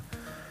other one.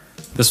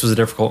 This was a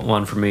difficult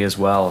one for me as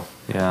well.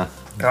 Yeah.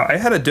 I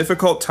had a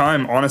difficult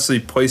time, honestly,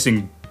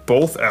 placing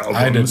both albums.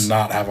 I did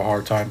not have a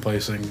hard time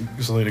placing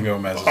Selena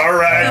Gomez. All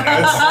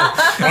right,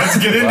 let's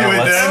get into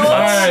it then. All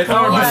right.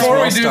 Before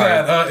well we do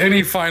start. that,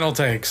 any final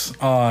takes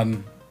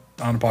on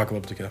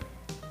Apocalyptica?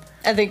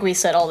 I think we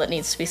said all that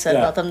needs to be said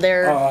about them.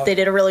 They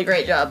did a really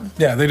great job.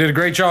 Yeah, they did a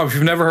great job. If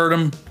you've never heard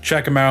them,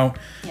 check them out.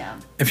 Yeah.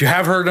 If you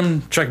have heard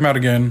them, check them out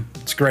again.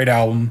 It's a great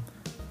album.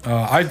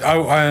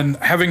 And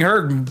having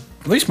heard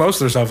at least most of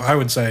their stuff, I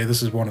would say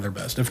this is one of their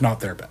best, if not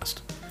their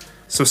best.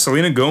 So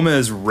Selena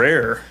Gomez,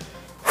 Rare.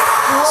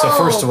 So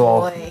first of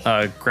all,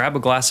 boy. grab a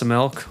glass of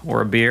milk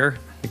or a beer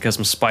because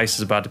some spice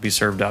is about to be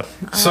served up.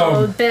 Oh,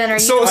 So Ben, are you?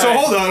 So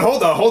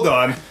hold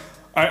on.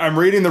 I'm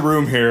reading the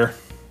room here.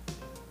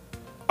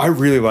 I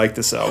really like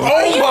this album.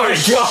 oh my god,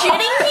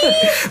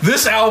 Shitting me?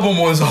 this album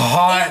was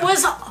hot It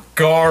was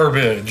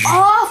garbage.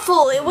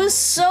 awful. It was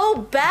so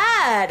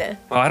bad.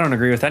 Well, I don't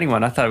agree with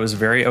anyone. I thought it was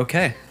very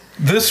okay.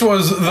 This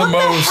was the What the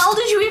most. hell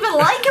did you even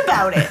like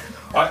about it?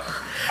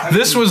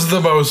 This was the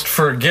most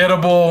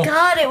forgettable,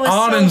 God, it was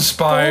so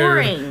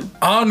uninspired, boring.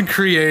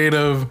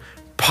 uncreative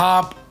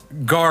pop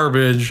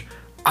garbage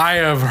I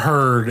have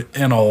heard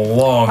in a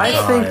long time.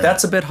 I think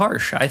that's a bit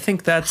harsh. I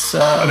think that's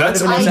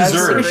That's a bit of an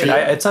undeserved.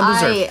 exaggeration. It's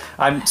undeserved.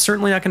 I'm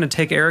certainly not going to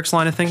take Eric's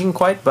line of thinking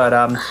quite, but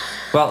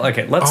well,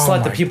 okay. Let's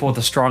let the people with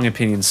the strong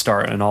opinions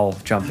start, and I'll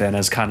jump in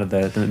as kind of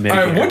the All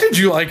mitigator. right, what did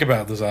you like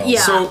about this album?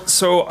 Yeah.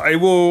 So I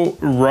will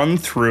run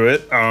through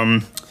it.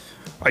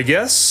 I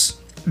guess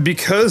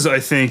because I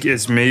think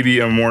it's maybe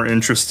a more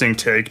interesting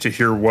take to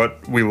hear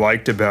what we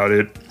liked about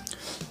it,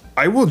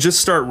 I will just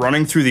start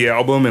running through the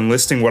album and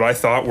listing what I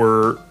thought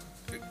were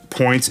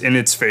points in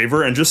its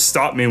favor, and just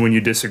stop me when you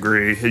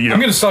disagree. You know?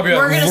 I'm gonna stop you.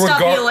 We're gonna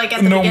stop you, like,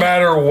 at the no beginning.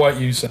 matter what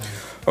you say.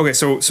 Okay,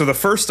 so the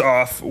first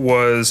off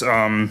was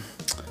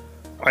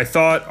I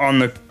thought on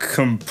the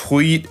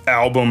complete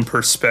album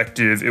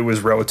perspective, it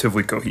was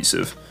relatively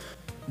cohesive.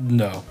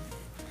 No,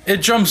 it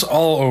jumps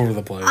all over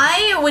the place.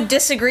 I would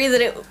disagree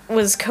that it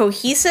was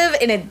cohesive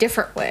in a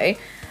different way.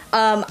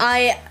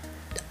 I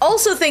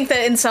also think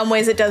that in some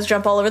ways it does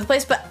jump all over the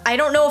place, but I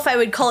don't know if I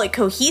would call it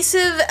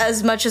cohesive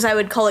as much as I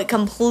would call it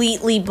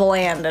completely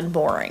bland and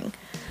boring.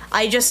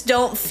 I just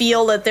don't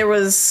feel that there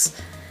was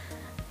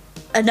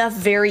enough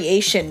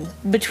variation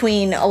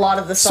between a lot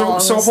of the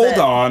songs. So hold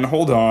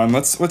on.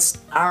 Let's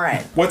All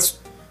right. let's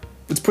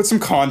put some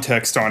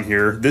context on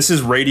here. This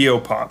is radio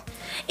pop.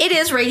 It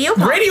is radio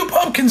pop. Radio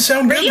pop can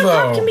sound good Radio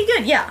though, pop can be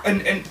good, yeah.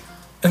 And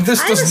and this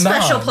I have a does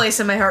special not. place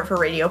in my heart for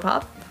radio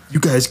pop. you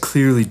guys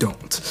clearly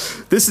don't.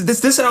 This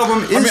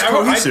album is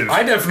cohesive.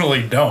 I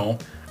definitely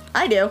don't.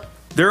 I do.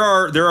 There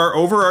are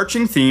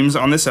overarching themes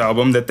on this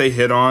album that they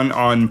hit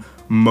on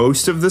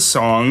most of the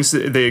songs.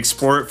 They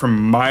explore it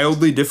from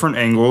mildly different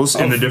angles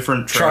in the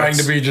different Trying tracks.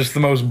 to be just the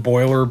most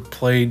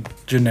boilerplate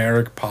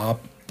generic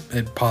pop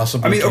it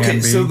possibly I mean, can okay,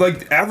 be. so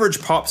like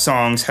average pop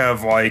songs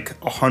have like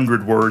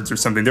 100 words or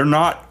something. They're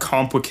not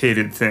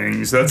complicated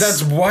things.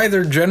 that's why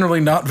they're generally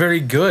not very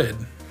good.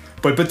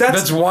 but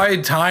That's why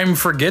Time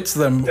forgets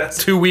them That's-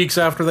 2 weeks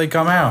after they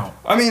come out.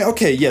 I mean,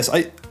 okay, yes,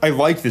 I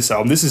like this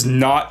album. This is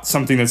not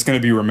something that's going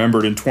to be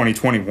remembered in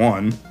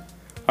 2021.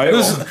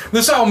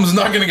 This album's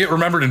not going to get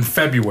remembered in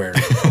February.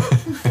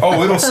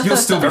 You'll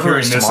still be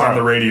hearing this on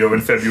the radio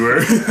in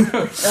February.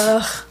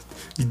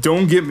 You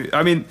don't get me.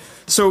 I mean,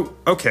 so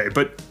okay,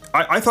 but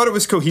I thought it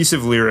was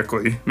cohesive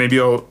lyrically. Maybe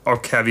I'll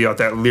caveat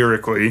that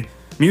lyrically.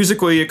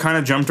 Musically, it kind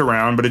of jumped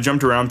around, but it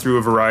jumped around through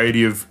a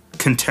variety of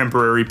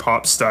contemporary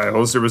pop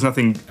styles. There was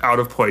nothing out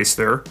of place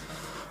there.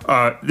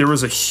 There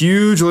was a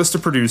huge list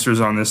of producers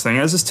on this thing,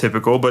 as is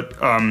typical, but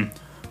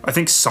I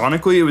think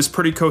sonically it was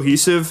pretty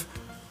cohesive,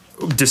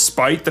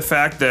 despite the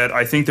fact that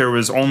I think there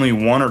was only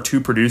one or two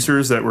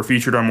producers that were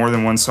featured on more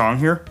than one song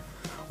here.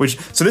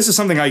 So this is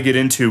something I get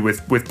into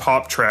with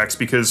pop tracks,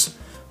 because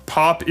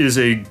pop is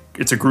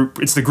it's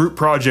the group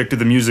project of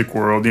the music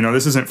world. You know,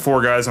 this isn't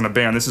 4 guys on a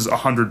band. This is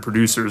 100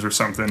 producers or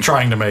something.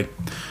 Trying to make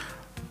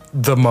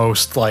the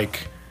most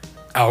like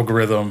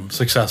algorithm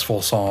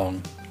successful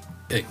song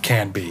it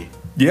can be.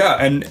 Yeah,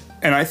 and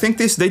I think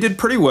they did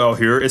pretty well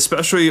here,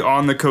 especially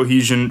on the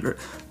cohesion.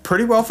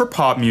 Pretty well for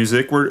pop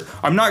music.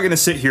 I'm not going to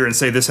sit here and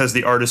say this has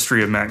the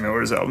artistry of Mac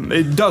Miller's album.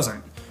 It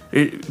doesn't.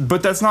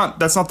 But that's not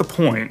the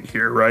point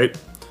here, right?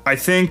 I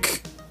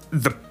think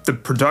the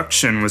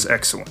production was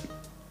excellent.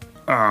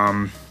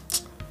 And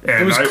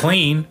It was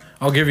clean.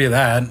 I'll give you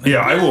that. Yeah,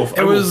 I will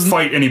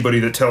fight anybody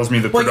that tells me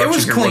the Like, production it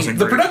was here clean. wasn't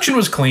The great. production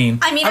was clean.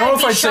 I mean, I don't I'd know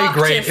if be I'd say shocked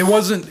great. if- It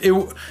wasn't.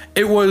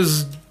 It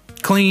was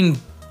clean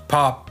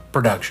pop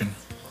production.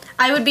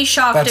 I would be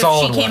shocked That's if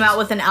all she it came was. out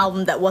with an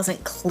album that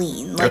wasn't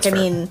clean. Like, That's I fair.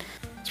 mean,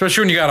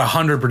 Especially when you got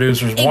 100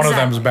 producers, one of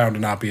them's Exactly. bound to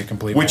not be a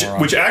complete Which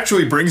moron.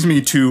 actually brings me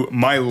to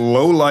my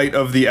low light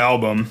of the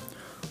album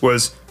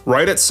was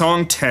right at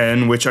song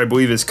 10, which I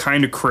believe is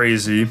kind of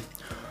crazy.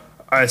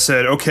 I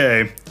said,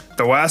 okay,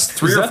 the last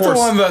 3 Is or that 4 the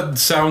one that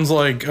sounds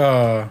like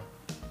oh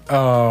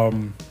god,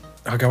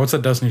 what's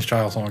that Destiny's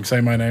Child song?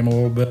 Say My Name a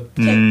little bit.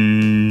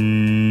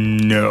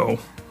 No,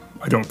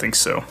 I don't think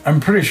so. I'm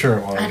pretty sure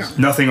it was.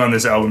 Nothing on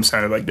this album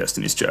sounded like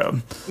Destiny's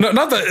Child. No,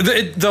 not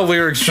the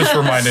lyrics just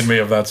reminded me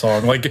of that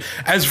song. Like,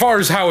 as far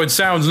as how it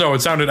sounds, no,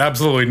 it sounded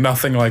absolutely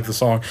nothing like the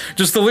song.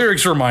 Just the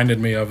lyrics reminded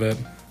me of it.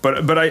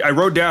 But I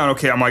wrote down,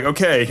 I'm like,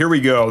 okay, here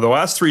we go. The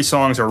last 3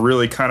 songs are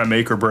really kind of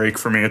make or break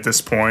for me at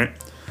this point.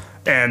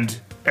 And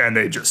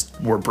they just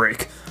were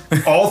break.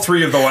 All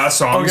 3 of the last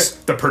songs,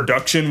 the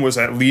production was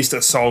at least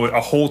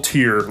a whole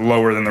tier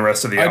lower than the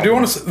rest of the album. I do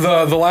want to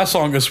the last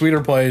song, A Sweeter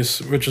Place,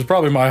 which is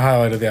probably my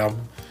highlight of the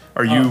album.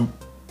 Are you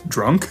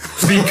drunk?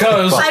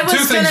 Because I two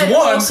was things. gonna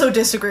One, also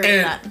disagree with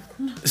it that.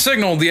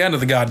 signaled the end of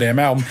the goddamn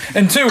album.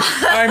 And 2,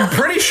 I'm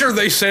pretty sure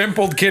they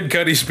sampled Kid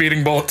Cudi's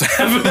Speeding Bullet to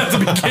Heaven at the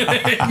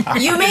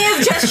beginning. You may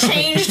have just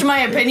changed my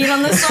opinion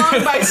on this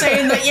song by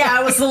saying that, yeah,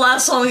 it was the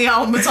last song of the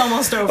album. It's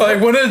almost over. Like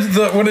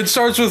when it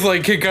starts with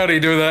like Kid Cudi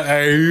doing that,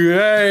 hey,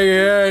 hey,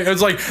 hey,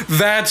 it's like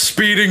that's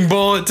Speeding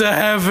Bullet to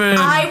Heaven.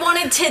 I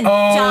wanted to Oh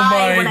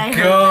die when my I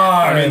heard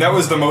god! I mean, that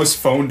was the most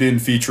phoned in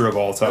feature of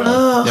all time.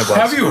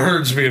 Have you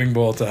heard Speeding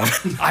Bullet to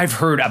Heaven? I've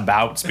heard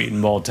about Speeding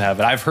Bullet to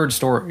Heaven. I've heard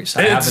stories.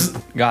 I It's-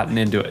 haven't gotten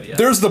into it yet.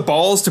 There's the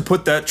balls to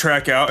put that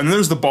track out, and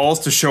there's the balls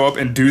to show up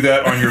and do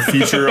that on your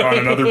feature on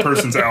another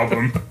person's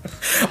album.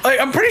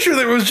 I'm pretty sure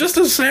that it was just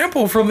a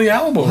sample from the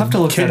album. have to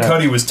look Kid that up.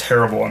 Cudi was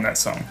terrible on that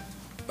song.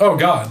 Oh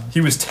god.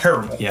 He was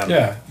terrible.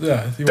 Yeah.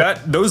 Yeah.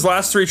 Those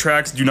last 3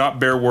 tracks do not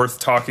bear worth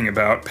talking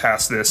about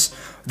past this.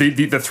 The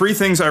 3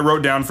 things I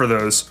wrote down for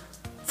those: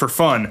 for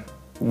fun,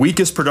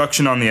 weakest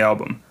production on the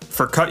album;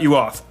 for cut you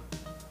off,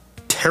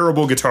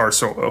 terrible guitar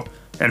solo;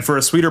 And for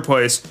A Sweeter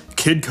Place,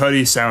 Kid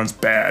Cudi sounds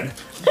bad.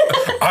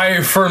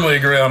 I firmly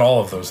agree on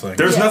all of those things.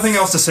 There's nothing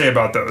else to say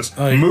about those.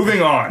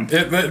 Moving on.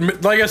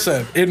 Like I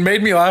said, it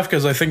made me laugh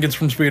because I think it's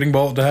from Speeding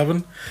Bullet to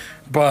Heaven,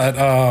 but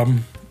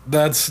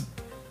that's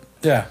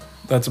on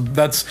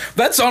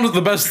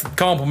the best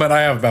compliment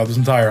I have about this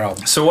entire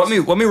album. So let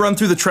me run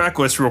through the track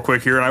list real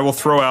quick here, and I will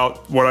throw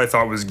out what I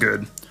thought was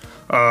good.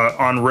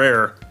 On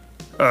Rare,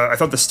 I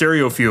thought the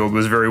stereo field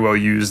was very well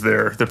used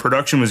there. The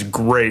production was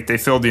great. They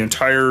filled the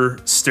entire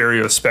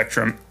stereo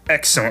spectrum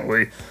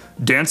excellently.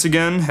 Dance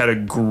Again had a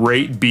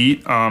great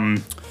beat.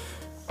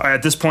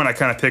 At this point, I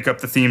kind of pick up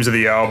the themes of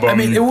the album. I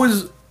mean,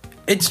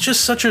 it's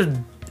just such a,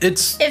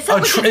 it's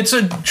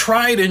a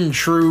tried and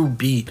true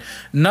beat.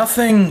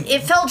 Nothing.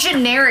 It felt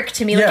generic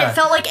to me. Like Yeah. it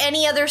felt like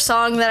any other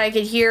song that I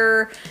could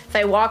hear if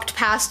I walked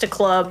past a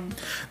club.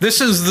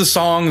 This is the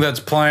song that's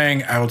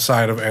playing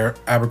outside of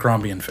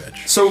Abercrombie and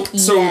Fitch. So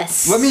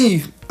Yes.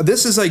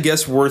 this is, I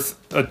guess, worth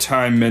a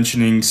time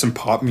mentioning some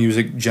pop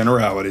music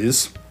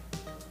generalities.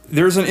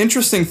 There's an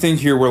interesting thing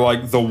here where,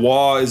 like, the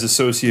wah is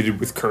associated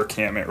with Kirk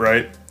Hammett,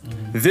 right?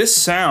 Mm-hmm. This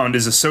sound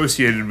is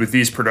associated with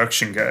these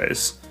production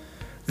guys.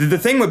 The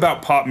thing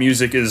about pop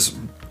music is,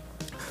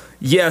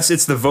 yes,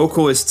 it's the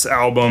vocalist's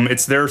album,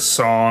 it's their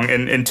song,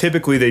 and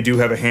typically they do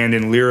have a hand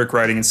in lyric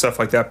writing and stuff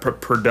like that.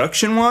 But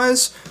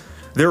production-wise,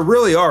 there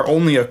really are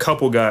only a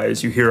couple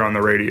guys you hear on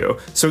the radio.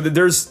 So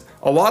there's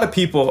a lot of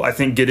people, I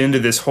think, get into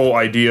this whole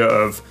idea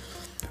of,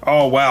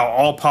 oh wow,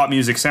 all pop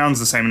music sounds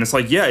the same. And it's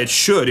like, yeah, it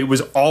should. It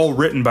was all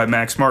written by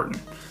Max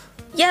Martin.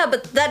 Yeah,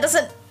 but that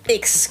doesn't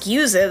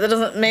excuse it. That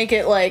doesn't make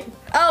it like,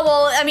 oh,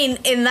 well, I mean,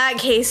 in that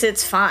case,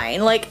 it's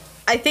fine. Like,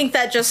 I think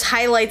that just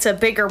highlights a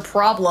bigger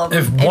problem.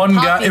 If in one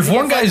pop guy, music. if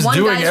one guy's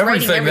doing writing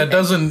everything, that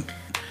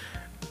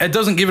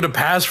doesn't give it a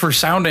pass for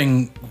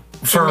sounding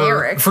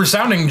Generic. for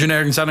sounding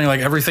generic and sounding like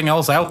everything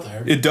else out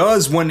there. It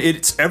does when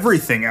it's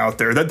everything out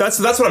there. That's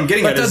what I'm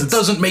getting But at. that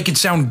doesn't make it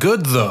sound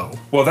good, though.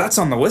 Well, that's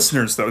on the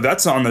listeners, though.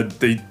 That's on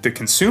the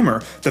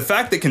consumer. The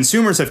fact that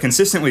consumers have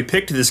consistently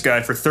picked this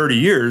guy for 30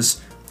 years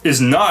is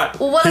not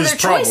Well, what his other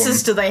problem.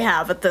 choices do they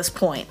have at this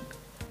point?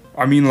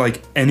 I mean,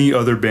 like any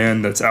other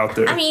band that's out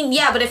there. I mean,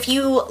 yeah, but if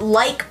you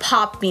like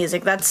pop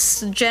music,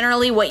 that's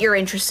generally what you're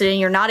interested in.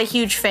 You're not a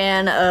huge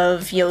fan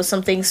of,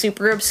 something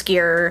super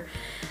obscure.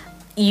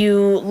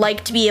 You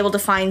like to be able to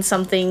find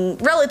something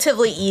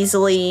relatively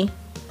easily,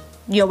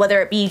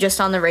 whether it be just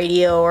on the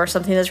radio or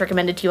something that's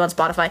recommended to you on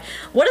Spotify.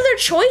 What other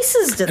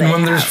choices do they And when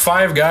have? there's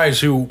 5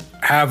 guys who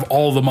have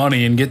all the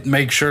money and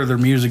make sure their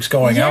music's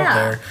going out Yeah.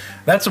 there,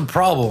 that's a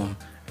problem.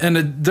 And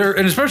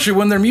especially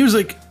when their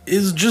music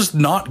is just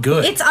not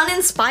good. It's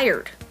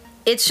uninspired.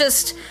 It's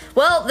just,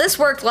 well, this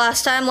worked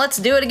last time, let's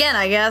do it again,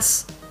 I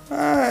guess.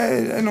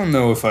 I don't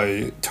know if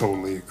I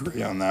totally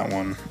agree on that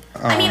one.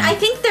 I mean, I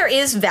think there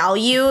is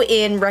value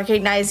in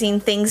recognizing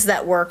things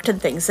that worked and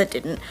things that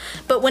didn't.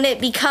 But when it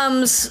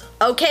becomes,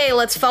 okay,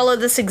 let's follow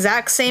this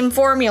exact same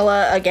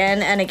formula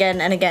again and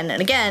again and again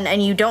and again,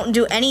 and you don't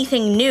do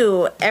anything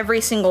new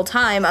every single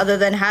time other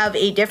than have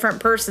a different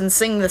person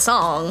sing the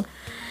song,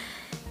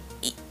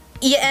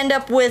 you end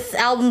up with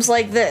albums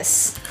like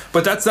this.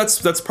 But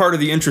that's part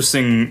of the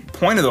interesting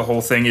point of the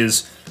whole thing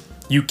is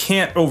you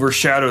can't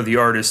overshadow the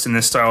artist in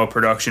this style of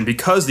production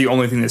because the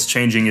only thing that's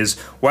changing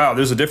is, wow,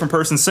 there's a different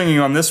person singing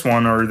on this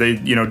one, or they,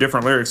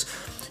 different lyrics.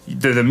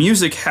 The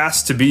music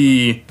has to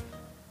be,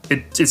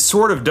 it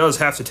sort of does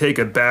have to take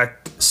a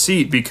back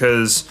seat,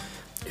 because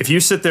if you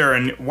sit there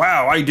and,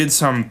 wow, I did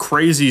some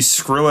crazy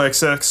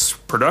Skrillex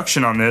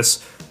production on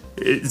this,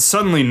 it's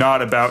suddenly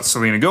not about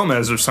Selena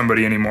Gomez or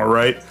somebody anymore,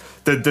 right?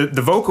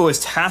 The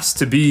vocalist has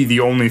to be the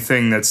only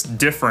thing that's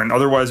different.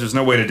 Otherwise, there's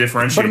no way to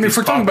differentiate. But I mean, if these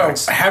we're talking pop about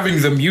acts.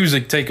 having the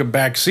music take a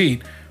back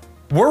seat,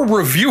 we're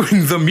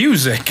reviewing the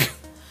music.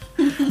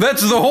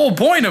 That's the whole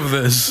point of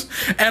this.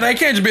 And I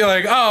can't just be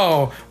like,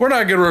 oh, we're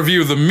not going to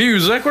review the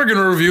music. We're going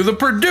to review the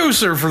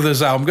producer for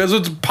this album because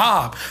it's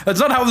pop. That's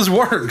not how this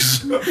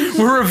works.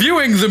 We're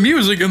reviewing the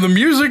music, and the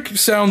music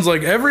sounds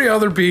like every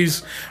other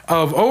piece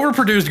of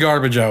overproduced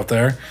garbage out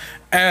there.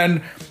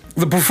 And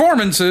the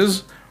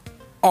performances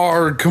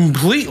are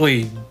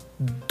completely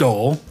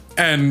dull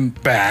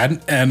and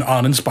bad and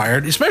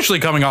uninspired, especially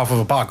coming off of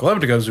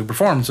Apocalyptica's, whose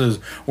performances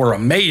were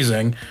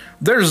amazing.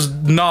 There's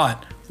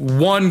not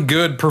one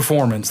good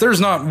performance. There's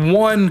not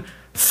one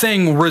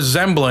thing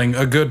resembling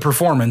a good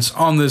performance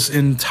on this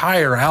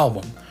entire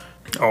album.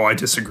 Oh, I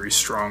disagree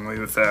strongly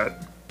with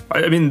that.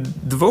 I mean,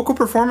 the vocal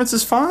performance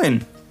is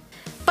fine.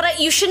 But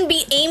you shouldn't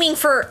be aiming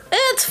for,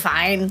 it's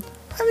fine.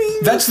 I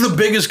mean, That's the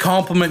biggest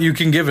compliment you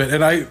can give it.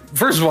 And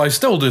first of all, I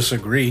still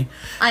disagree.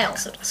 I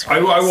also disagree.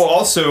 I will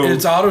also.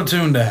 It's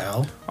auto-tuned to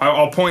hell.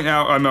 I'll point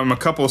out I'm a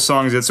couple of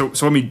songs that. So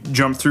let me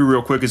jump through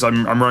real quick as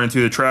I'm running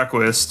through the track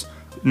list.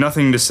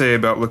 Nothing to say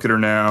about Look at Her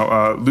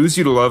Now. Lose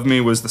You to Love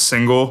Me was the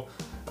single.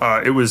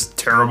 It was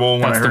terrible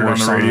when That's I heard the it on worst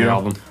the song on the radio.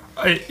 album.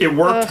 It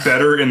worked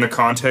better in the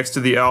context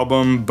of the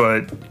album,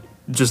 but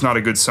just not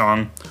a good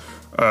song.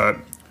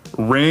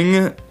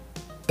 Ring.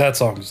 That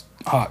song's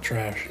hot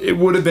trash. It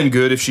would have been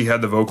good if she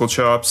had the vocal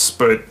chops,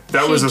 but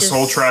that She was a just-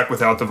 soul track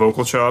without the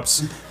vocal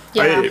chops.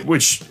 Yeah.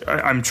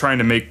 I'm trying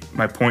to make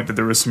my point that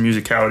there was some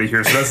musicality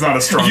here, so that's not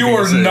a strong You thing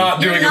to are say.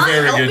 not doing You're not a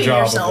very helping good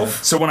job yourself.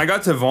 of it. So when I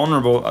got to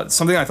Vulnerable,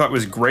 something I thought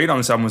was great on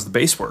this album was the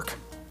bass work.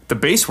 The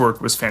bass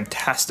work was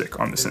fantastic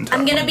on this entire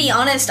I'm gonna album. be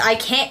honest, I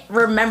can't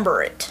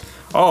remember it.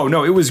 Oh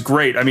no, it was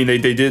great. I mean, they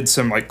did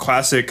some like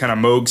classic kind of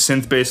Moog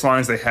synth bass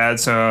lines. They had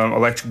some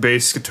electric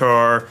bass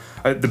guitar.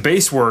 The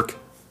bass work,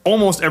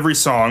 almost every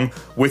song,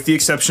 with the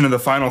exception of the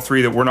final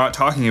 3 that we're not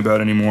talking about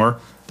anymore.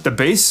 The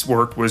bass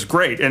work was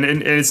great, and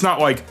it's not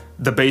like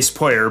the bass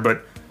player,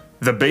 but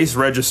the bass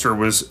register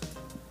was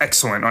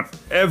excellent on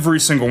every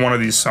single one of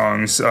these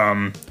songs.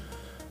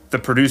 The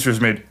producers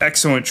made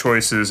excellent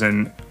choices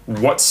in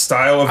what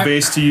style of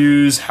bass to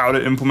use, how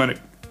to implement it.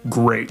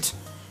 Great.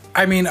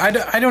 I mean, I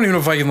don't even know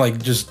if I can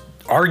like just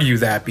argue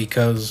that,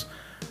 because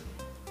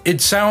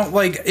it sound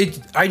like it.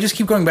 I just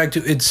keep going back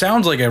to it.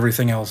 Sounds like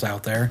everything else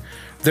out there.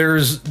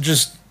 There's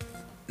just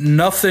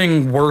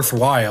nothing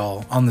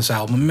worthwhile on this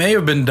album. It may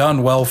have been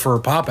done well for a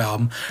pop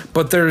album,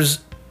 but there's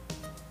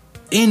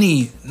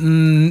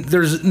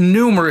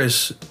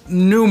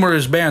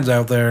numerous bands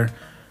out there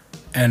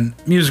and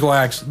musical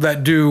acts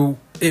that do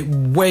it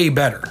way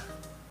better.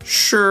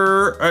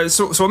 Sure.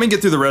 So let me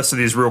get through the rest of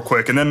these real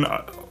quick, and then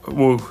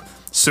we'll.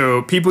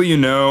 So people you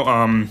know,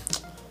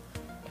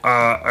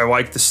 I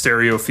like the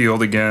Stereo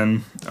Field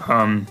again.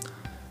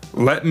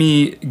 Let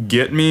Me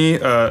Get Me.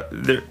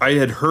 I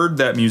had heard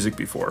that music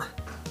before.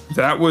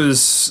 That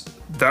was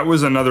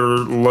another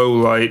low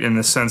light in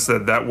the sense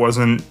that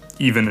wasn't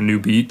even a new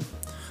beat.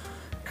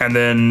 And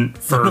then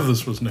None of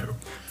this was new.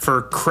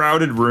 for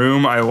Crowded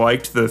Room, I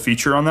liked the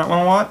feature on that one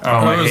a lot.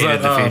 I was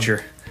hated that, the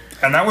feature.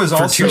 And that was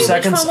also 2 Which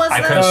seconds, one was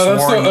I that? could have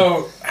That's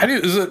sworn. how do you,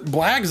 is it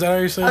Black? Is that how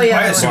you say it? Oh, yeah.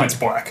 I assume it's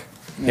Black.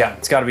 Yeah,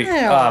 it's got to be.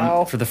 I don't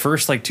know. For the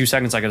first like 2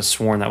 seconds, I could have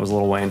sworn that was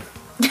Lil Wayne.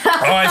 Oh,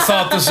 I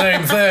thought the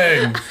same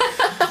thing.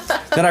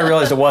 Then I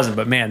realized it wasn't.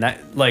 But man,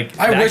 that like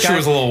I that wish guy, it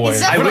was Lil Wayne.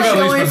 It's I definitely wish at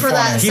least going been for funny.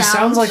 that He sound.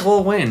 sounds like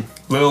Lil Wayne.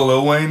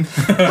 Lil Wayne.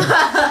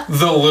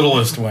 The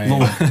littlest Wayne.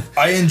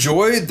 I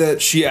enjoyed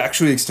that she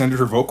actually extended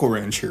her vocal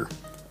range here.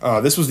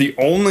 This was the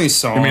only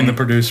song. You mean the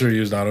producer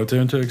used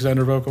autotune to extend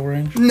her vocal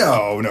range?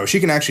 No, she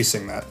can actually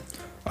sing that.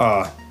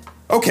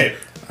 Okay.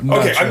 not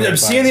Okay, sure I'm if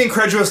seeing the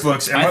incredulous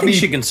looks, and I let think me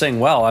she can sing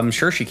well. I'm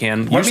sure she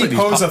can. let me Usually these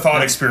pose a pop-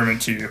 thought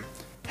experiment to you.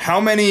 How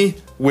many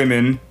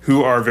women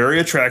who are very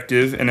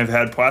attractive and have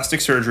had plastic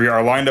surgery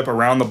are lined up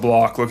around the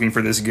block looking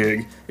for this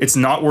gig? It's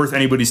not worth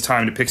anybody's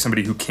time to pick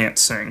somebody who can't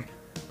sing.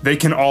 They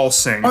can all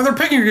sing. Oh, they're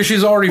picking her because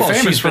she's already Well,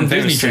 famous she's been from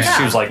Disney famous since Channel.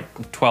 she was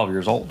like 12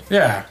 years old.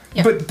 Yeah.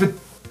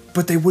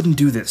 But they wouldn't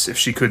do this if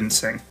she couldn't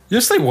sing.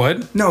 Yes, they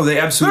would. No, they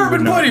There absolutely have would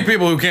been not. plenty of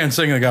people who can't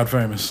sing that got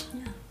famous.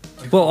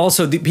 Well,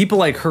 also the people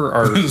like her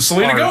are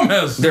Selena are-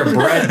 Gomez. They're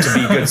bred to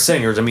be good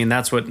singers. I mean,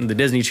 that's what the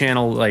Disney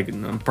Channel like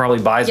probably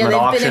buys Yeah, them at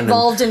they've auction. been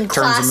involved in and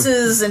turns them-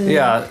 classes and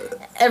Yeah,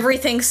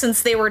 everything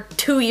since they were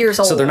 2 years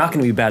old. so they're not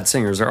going to be bad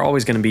singers. They're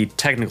always going to be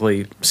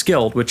technically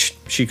skilled, which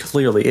she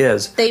clearly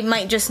is. They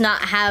might just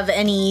not have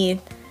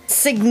any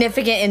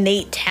significant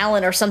innate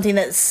talent or something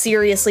that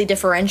seriously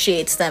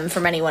differentiates them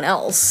from anyone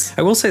else.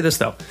 I will say this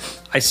though,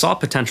 I saw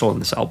potential in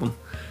this album.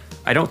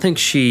 I don't think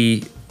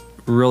she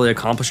really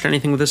accomplished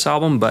anything with this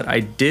album, but I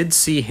did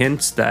see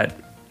hints that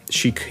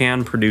she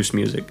can produce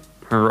music,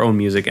 her own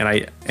music,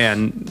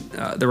 and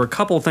there were a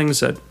couple of things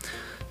that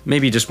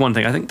maybe just one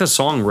thing. I think the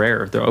song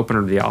 "Rare," the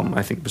opener to the album,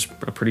 I think was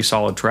a pretty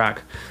solid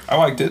track. I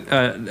liked it.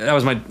 That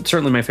was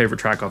certainly my favorite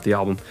track off the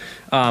album.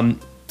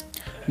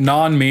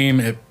 Non-meme,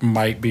 it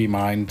might be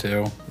mine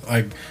too.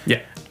 Like, Yeah.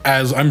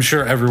 as I'm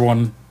sure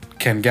everyone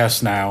can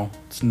guess now,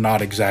 it's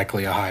not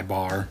exactly a high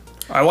bar.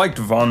 I liked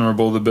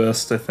Vulnerable the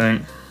best, I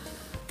think.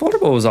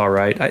 Vulnerable was all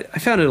right. I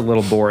found it a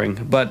little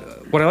boring,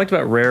 but what I liked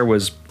about Rare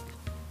was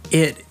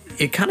it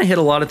kind of hit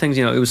a lot of things.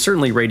 You know, it was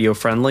certainly radio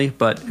friendly,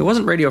 but it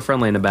wasn't radio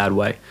friendly in a bad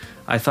way.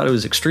 I thought it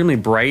was extremely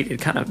bright.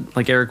 It kind of,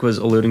 like Eric was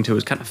alluding to, it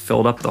was kind of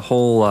filled up the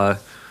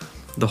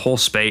whole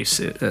space.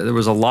 There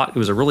was a lot. It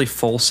was a really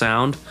full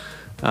sound,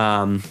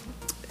 and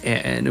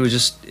it was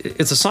just.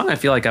 It's a song I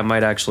feel like I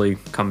might actually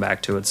come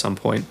back to at some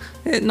point.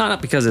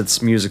 Not because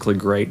it's musically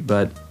great,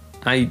 but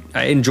I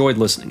enjoyed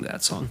listening to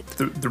that song.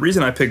 The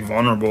reason I picked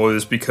Vulnerable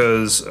is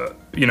because,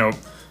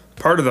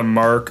 part of the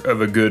mark of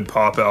a good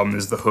pop album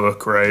is the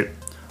hook, right?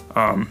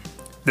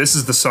 This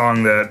is the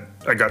song that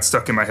I got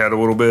stuck in my head a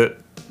little bit.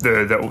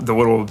 The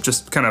little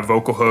just kind of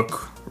vocal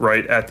hook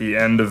right at the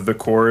end of the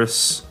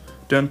chorus,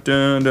 dun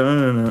dun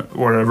dun, dun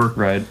whatever.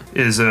 Right.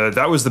 Is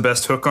that was the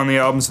best hook on the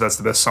album, so that's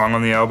the best song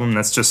on the album.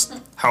 That's just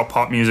how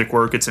pop music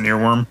works. It's an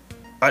earworm.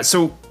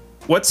 So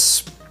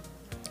what's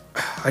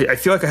I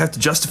feel like I have to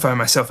justify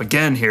myself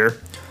again here.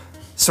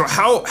 So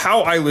how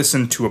I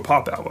listen to a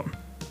pop album,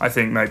 I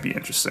think might be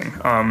interesting.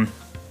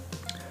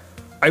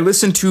 I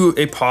listen to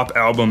a pop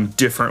album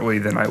differently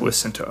than I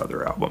listen to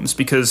other albums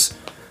because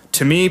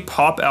to me,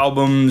 pop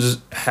albums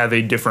have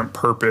a different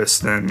purpose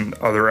than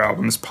other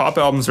albums. Pop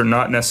albums are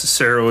not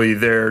necessarily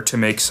there to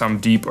make some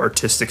deep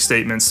artistic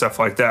statement, stuff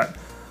like that.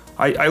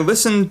 I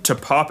listen to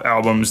pop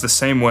albums the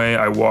same way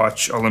I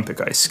watch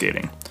Olympic ice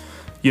skating.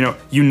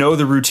 you know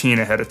the routine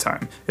ahead of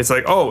time. It's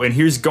like, oh, and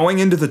here's going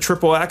into the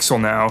triple axel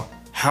now.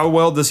 How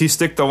well does he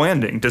stick the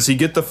landing? Does he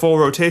get the full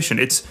rotation?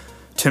 It's,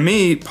 to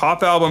me,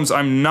 pop albums,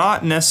 I'm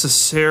not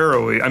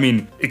necessarily, I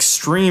mean,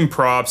 extreme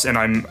props, and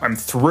I'm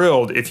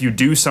thrilled if you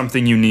do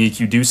something unique,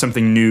 you do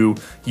something new,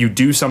 you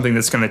do something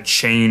that's going to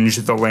change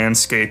the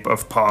landscape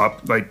of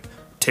pop, like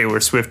Taylor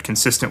Swift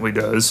consistently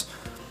does.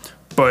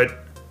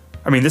 But,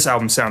 I mean, this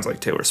album sounds like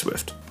Taylor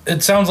Swift.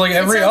 It sounds like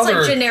every it sounds other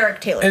like generic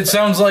Taylor Swift. It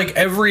sounds like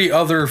every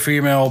other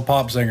female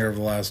pop singer of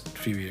the last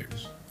few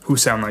years. Who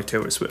sound like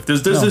Taylor Swift.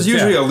 There's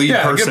usually a lead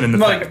person in the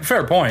band.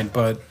 Fair point,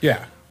 but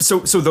yeah. So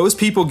those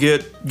people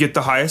get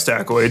the highest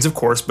accolades, of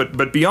course,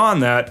 but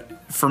beyond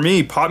that, for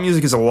me, pop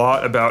music is a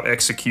lot about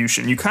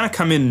execution. You kind of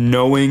come in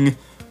knowing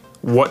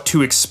what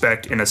to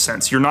expect in a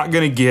sense. You're not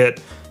going to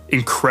get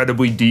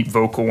incredibly deep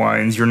vocal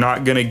lines. You're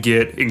not going to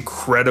get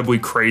incredibly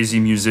crazy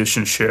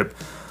musicianship,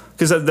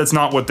 because that's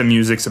not what the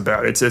music's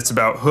about. It's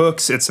about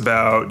hooks. It's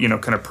about,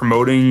 kind of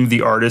promoting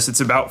the artist.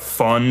 It's about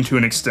fun to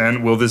an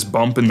extent. Will this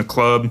bump in the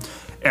club?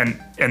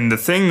 And the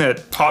thing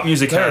that pop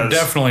music there has... are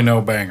definitely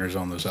no bangers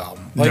on this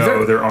album.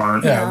 No, there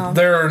aren't. Yeah, No.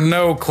 there are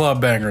no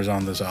club bangers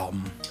on this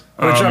album.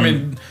 Which, I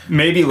mean,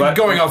 maybe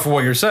going off of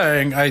what you're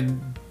saying, I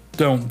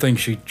don't think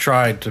she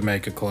tried to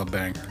make a club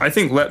banger. I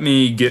think Let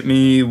Me Get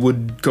Me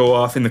would go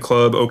off in the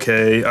club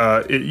okay.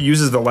 It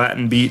uses the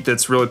Latin beat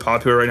that's really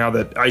popular right now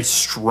that I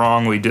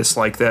strongly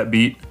dislike that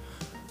beat.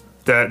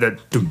 That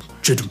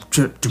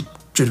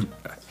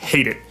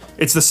hate it.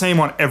 It's the same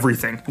on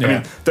everything. Yeah. I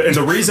mean, and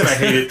the reason I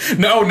hate it...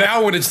 No,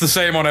 now when it's the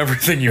same on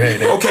everything, you hate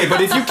it. Okay,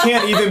 but if you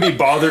can't even be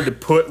bothered to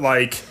put,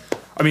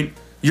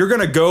 you're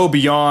going to go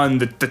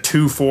beyond the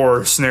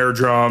 2/4 snare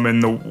drum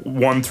and the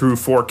 1 through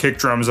 4 kick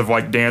drums of,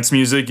 dance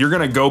music. You're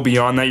going to go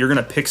beyond that. You're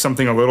going to pick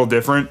something a little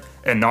different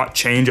and not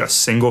change a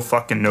single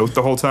fucking note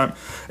the whole time.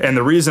 And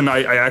the reason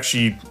I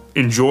actually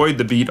enjoyed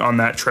the beat on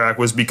that track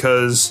was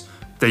because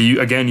they,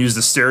 again, used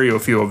the stereo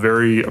field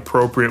very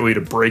appropriately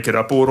to break it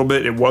up a little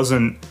bit. It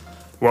wasn't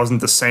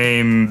the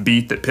same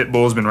beat that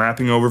Pitbull's been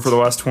rapping over for the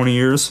last 20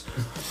 years.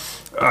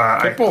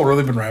 Pitbull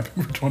really been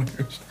rapping for 20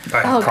 years.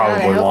 God, Probably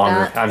I hope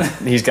longer. not.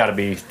 He's got to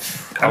be.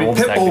 I mean,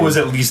 Pitbull was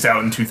at least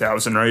out in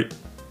 2000, right?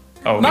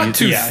 Oh, Not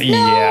too- Yeah.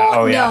 No,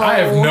 Oh, yeah. no. I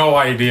have no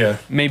idea.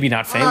 Maybe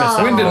not famous.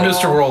 When did though.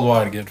 Mr.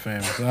 Worldwide get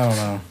famous? I don't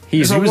know. He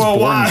was Mr. born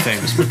Worldwide.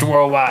 famous. Mr.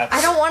 Worldwide.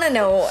 I don't want to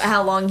know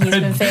how long he's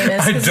been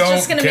famous. I 'Cause it's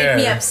just don't going to make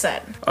me care.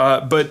 upset.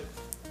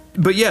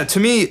 But yeah, to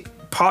me,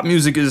 pop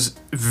music is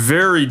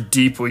very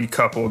deeply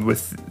coupled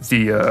with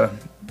the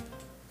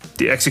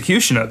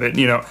execution of it.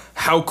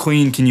 How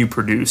clean can you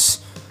produce?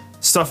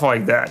 Stuff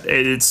like that.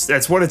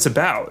 That's what it's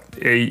about.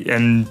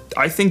 And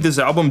I think this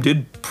album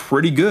did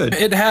pretty good.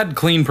 It had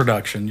clean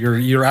production.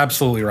 You're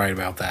absolutely right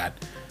about that.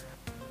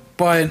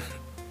 But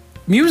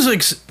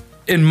music's,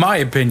 in my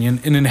opinion,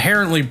 an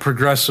inherently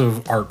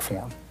progressive art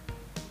form.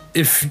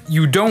 If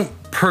you don't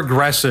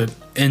progress it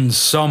in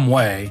some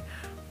way,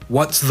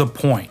 what's the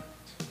point?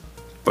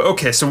 But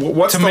okay, so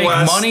what's To the make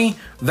last money,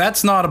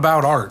 that's not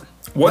about art.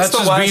 What's That's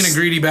the just being last- a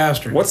greedy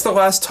bastard. What's the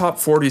last top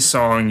 40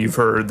 song you've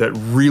heard that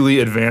really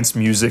advanced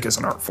music as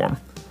an art form?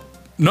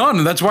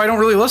 None. That's why I don't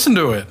really listen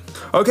to it.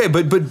 Okay,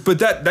 but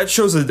that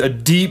shows a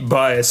deep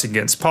bias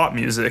against pop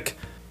music.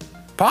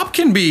 Pop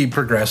can be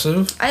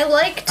progressive. I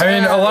liked. I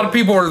mean, a lot of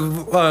people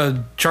were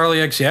Charlie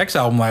XCX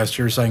album last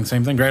year saying the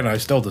same thing. Granted, I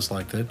still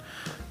disliked it,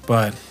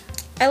 but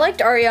I liked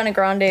Ariana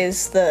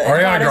Grande's "The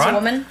Ariana God Is a Grande?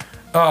 Woman."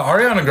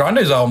 Ariana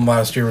Grande's album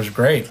last year was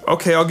great.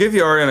 Okay, I'll give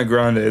you Ariana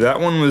Grande. That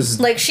one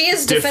was She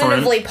is different.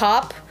 definitively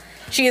pop.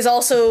 She is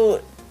also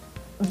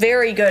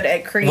very good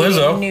at creating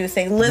Lizzo. new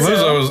things.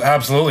 Lizzo is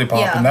absolutely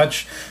popping. Yeah.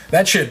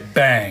 That shit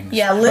bangs.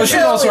 Yeah, But she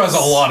Lizzo also has is-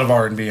 a lot of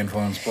R&B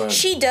influence, but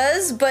She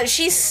does, but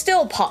she's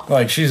still pop.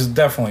 she's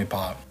definitely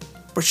pop.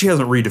 But she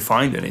hasn't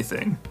redefined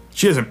anything.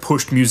 She hasn't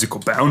pushed musical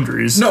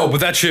boundaries. No, but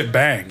that shit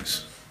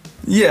bangs.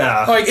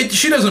 Yeah.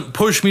 She doesn't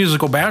push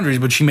musical boundaries,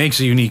 but she makes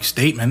a unique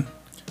statement.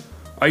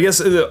 I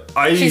guess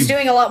She's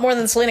doing a lot more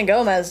than Selena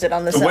Gomez did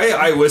on this. the way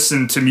album. I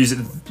listen to music,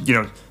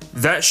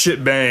 that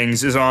shit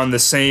bangs is on the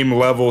same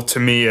level to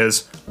me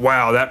as,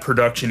 wow, that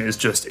production is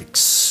just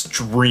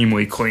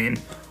extremely clean.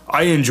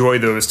 I enjoy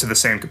those to the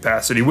same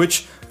capacity,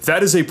 which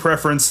that is a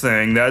preference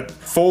thing. That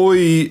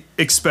fully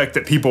expect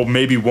that people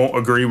maybe won't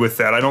agree with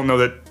that. I don't know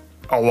that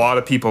a lot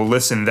of people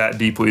listen that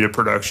deeply to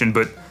production,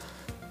 but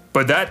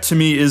that to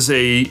me is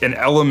an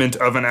element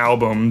of an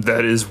album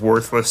that is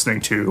worth listening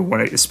to,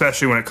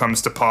 especially when it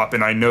comes to pop.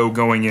 And I know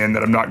going in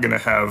that I'm not going to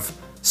have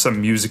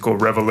some musical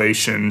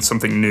revelation,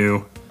 something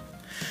new.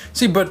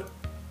 See, but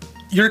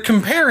you're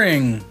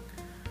comparing.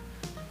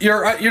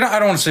 You're not. I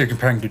don't want to say you're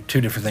comparing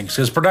two different things,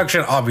 because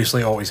production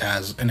obviously always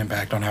has an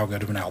impact on how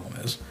good of an album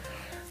is.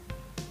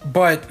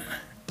 But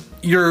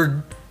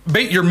you're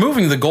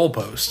moving the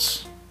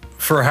goalposts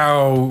for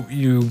how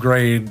you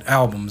grade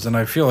albums, and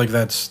I feel like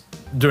that's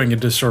doing a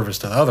disservice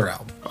to the other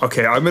album.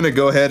 Okay, I'm going to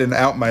go ahead and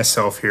out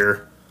myself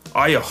here.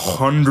 I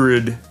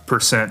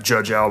 100%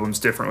 judge albums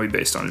differently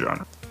based on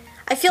genre.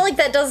 I feel like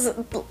that does,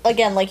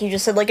 again, like you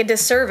just said, a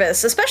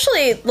disservice,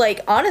 especially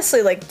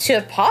honestly,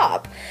 to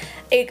pop.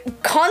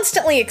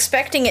 constantly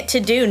expecting it to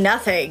do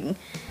nothing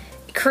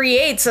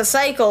creates a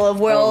cycle of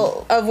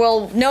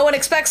no one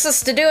expects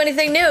us to do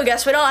anything new.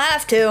 Guess we don't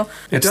have to.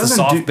 It's the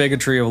soft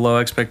bigotry of low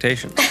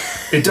expectations.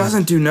 It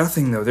doesn't do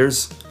nothing though.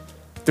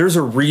 There's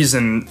a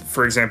reason,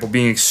 for example,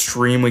 being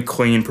extremely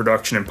clean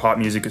production in pop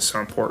music is so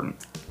important,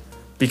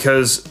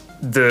 because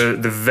the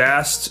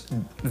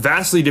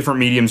vastly different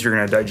mediums you're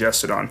going to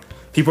digest it on.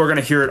 People are going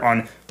to hear it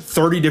on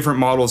 30 different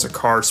models of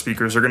car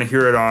speakers. They're going to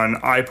hear it on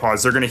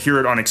iPods. They're going to hear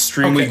it on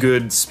extremely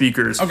good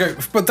speakers. Okay,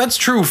 but that's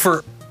true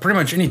for pretty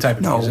much any type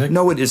of music.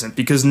 No, it isn't,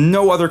 because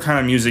no other kind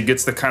of music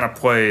gets the kind of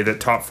play that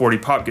Top 40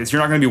 Pop gets.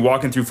 You're not going to be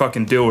walking through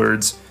fucking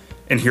Dillard's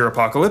and hear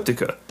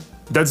Apocalyptica.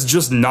 That's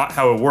just not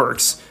how it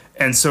works.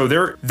 And so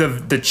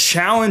the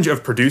challenge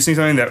of producing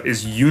something that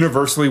is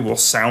universally will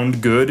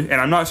sound good, and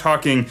I'm not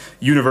talking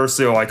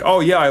universally like,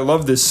 oh yeah, I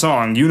love this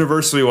song.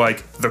 Universally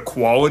like the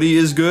quality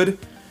is good.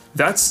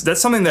 That's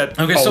something that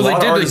so they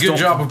did a good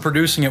job of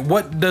producing it.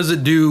 What does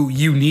it do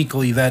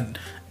uniquely that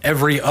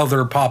every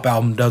other pop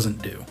album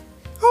doesn't do?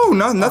 Oh,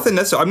 nothing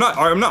necessarily.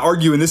 I'm not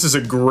arguing this is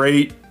a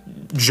great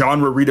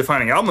genre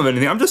redefining album or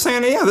anything. I'm just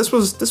saying, yeah, this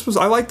was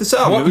I like this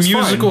album. What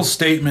musical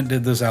statement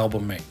did this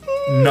album make?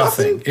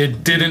 Nothing.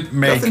 It didn't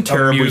make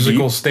a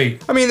musical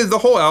statement. I mean, the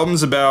whole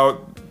album's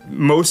about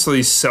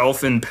mostly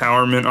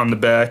self-empowerment on the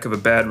back of a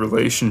bad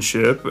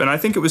relationship, and I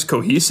think it was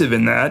cohesive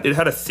in that. It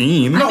had a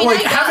theme. No,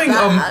 like having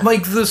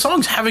like the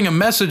songs having a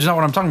message is not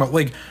what I'm talking about.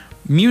 Like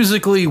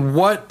musically,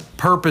 what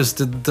purpose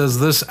does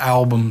this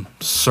album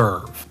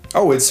serve?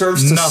 Oh, it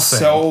serves to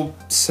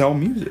sell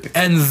music.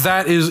 And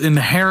that is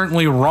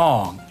inherently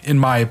wrong, in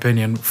my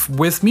opinion,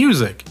 with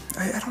music.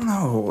 I don't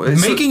know.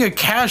 Making a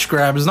cash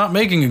grab is not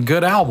making a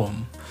good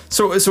album.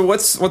 So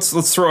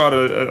let's throw out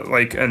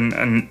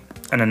an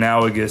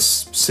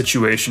analogous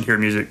situation here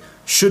in music.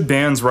 Should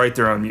bands write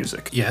their own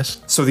music? Yes.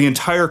 So the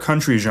entire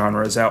country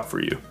genre is out for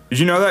you. Did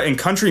you know that? In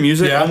country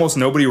music, almost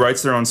nobody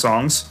writes their own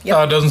songs. It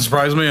doesn't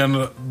surprise me,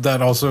 and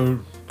that also...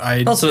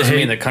 also doesn't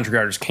mean that country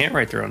artists can't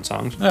write their own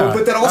songs. Yeah.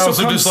 But that also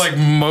comes, just like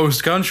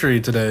most country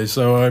today.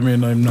 So I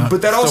mean, I'm not.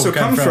 But that also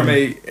comes from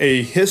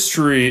a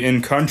history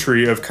in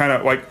country of kind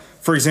of like,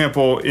 for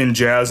example, in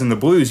jazz and the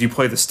blues, you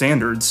play the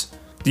standards.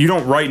 You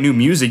don't write new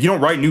music. You don't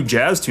write new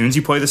jazz tunes.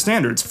 You play the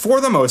standards for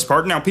the most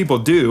part. Now people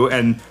do,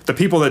 and the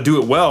people that do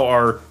it well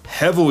are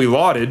heavily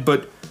lauded.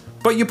 But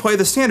you play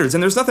the standards,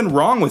 and there's nothing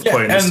wrong with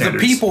playing the standards. And the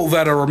people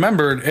that are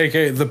remembered,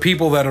 aka the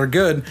people that are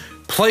good,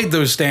 played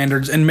those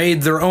standards and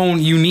made their own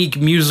unique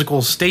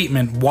musical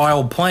statement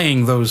while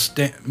playing those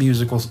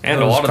musicals.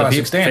 And a lot of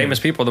the famous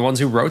people are the ones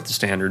who wrote the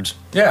standards.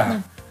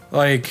 Yeah,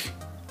 like.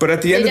 But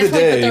at the end of the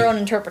day, put their own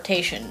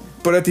interpretation.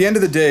 But at the end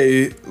of the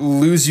day,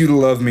 "Lose You to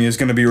Love Me" is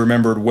going to be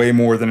remembered way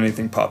more than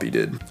anything Poppy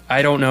did.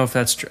 I don't know if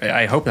that's true.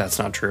 I hope that's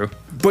not true.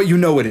 But you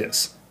know it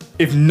is.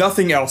 If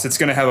nothing else, it's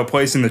going to have a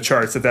place in the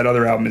charts that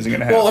other album isn't going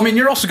to have. Well, I mean,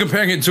 you're also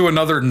comparing it to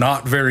another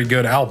not very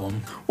good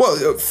album.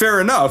 Well, fair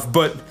enough,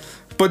 but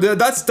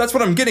that's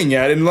what I'm getting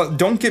at. And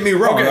don't get me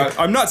wrong. Okay.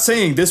 I'm not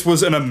saying this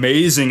was an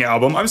amazing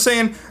album. I'm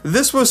saying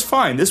this was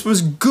fine. This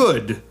was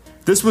good.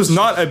 This was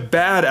not a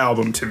bad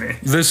album to me.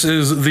 This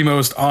is the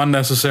most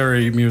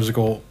unnecessary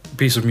musical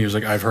piece of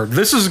music I've heard.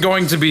 This is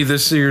going to be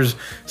this year's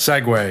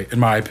segue, in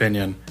my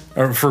opinion,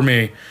 or for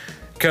me,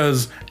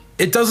 because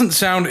it doesn't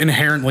sound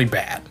inherently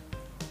bad.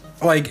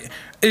 Like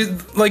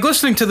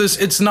listening to this,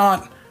 it's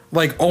not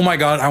like, oh my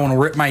god, I want to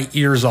rip my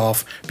ears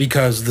off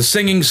because the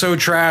singing's so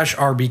trash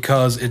or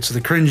because it's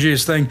the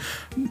cringiest thing.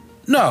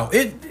 No,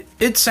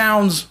 it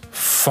sounds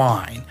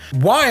fine.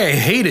 Why I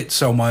hate it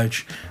so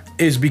much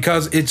is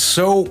because it's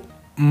so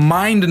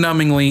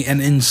mind-numbingly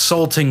and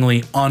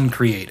insultingly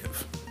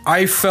uncreative.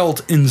 I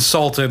felt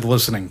insulted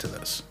listening to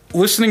this.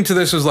 Listening to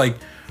this is like,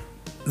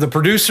 the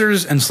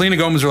producers and Selena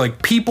Gomez are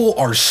like, people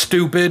are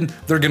stupid.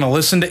 They're going to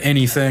listen to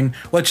anything.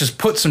 Let's just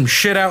put some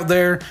shit out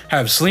there,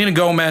 have Selena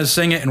Gomez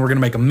sing it, and we're going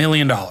to make $1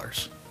 million.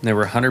 They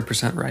were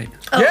 100% right.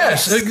 Oh,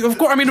 yes, of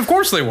course. I mean, of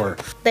course they were.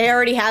 They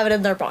already have it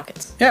in their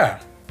pockets.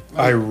 Yeah.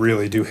 I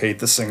really do hate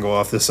the single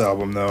off this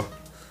album, though.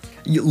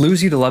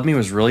 "Lose You to Love Me"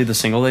 was really the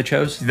single they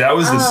chose? That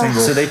was the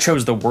single. So they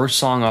chose the worst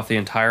song off the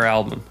entire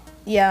album.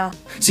 Yeah.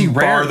 See,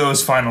 bar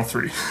those final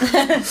three.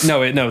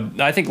 No,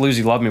 I think "Lose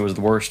You to Love Me" was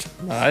the worst.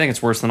 I think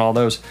it's worse than all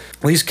those.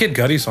 At least Kid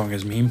Cudi's song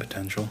has meme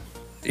potential.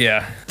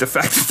 Yeah. The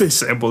fact that they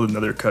sampled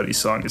another Cudi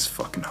song is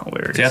fucking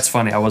hilarious. See, that's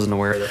funny. I wasn't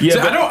aware of that. Yeah, See,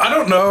 I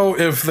don't know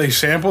if they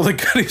sampled the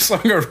Cudi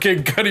song or if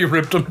Kid Cudi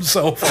ripped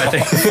himself off.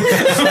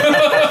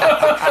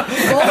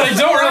 I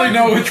don't really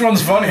know which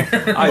one's funnier.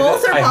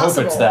 Both are I hope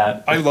possible. it's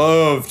that. I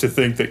love to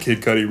think that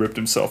Kid Cudi ripped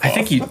himself off.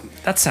 I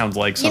think that sounds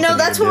like something. You know,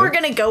 that's he what would we're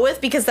going to go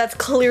with because that's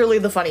clearly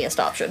the funniest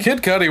option.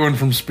 Kid Cudi went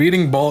from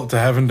Speeding Bullet to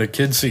having to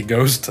Kid See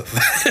Ghost to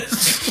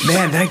this. do.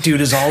 Man, that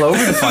dude is all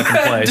over the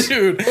fucking place.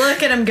 Dude,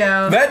 Look at him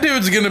go. that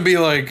dude's gonna be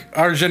like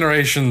our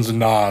generation's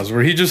Nas,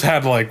 where he just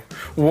had like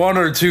one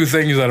or two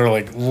things that are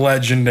like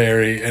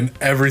legendary and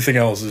everything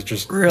else is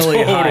just Really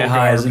total high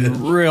highs garbage.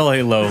 and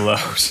really low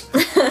lows.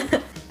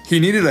 He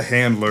needed a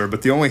handler,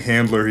 but the only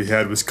handler he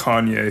had was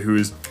Kanye, who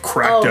is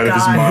cracked Oh, out of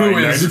his God. mind Who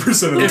is,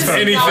 90% of the if time.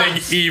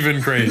 anything,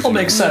 even crazy. All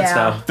makes sense Yeah.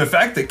 now. The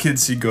fact that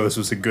Kids See Ghosts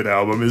was a good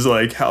album is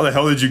like, how the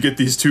hell did you get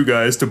these two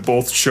guys to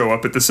both show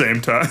up at the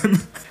same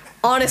time?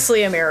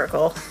 Honestly, a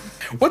miracle.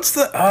 What's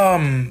the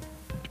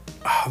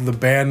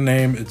band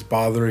name? It's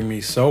bothering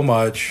me so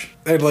much.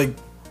 They had like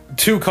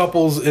two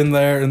couples in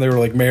there, and they were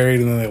like married,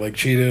 and then they like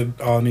cheated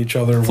on each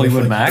other. with,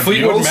 Fleetwood like, Mac?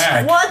 Fleetwood Beatles?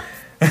 Mac. What?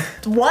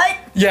 What?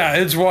 Yeah,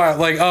 it's wild.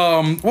 Like,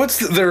 what's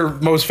their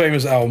most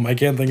famous album? I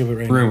can't think of it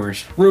right now.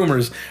 Rumors.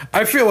 Rumors.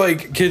 I feel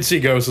like Kids See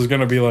Ghosts is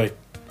gonna be like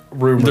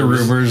Rumors. The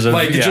Rumors of-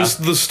 like yeah.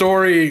 just the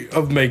story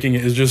of making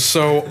it is just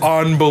so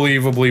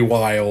unbelievably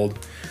wild.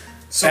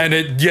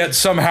 And yet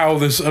somehow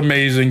this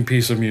amazing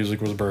piece of music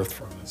was birthed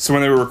from it. So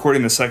when they were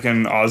recording the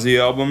second Ozzy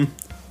album,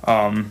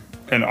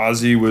 and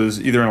Ozzy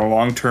was either in a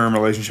long-term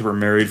relationship or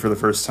married for the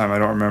first time, I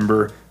don't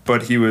remember,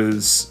 but he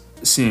was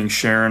seeing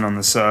Sharon on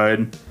the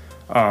side.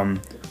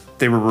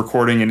 They were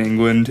recording in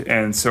England,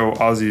 and so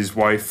Ozzy's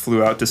wife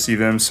flew out to see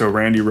them, so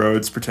Randy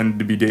Rhoads pretended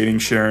to be dating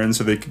Sharon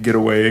so they could get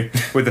away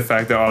with the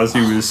fact that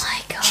Ozzy was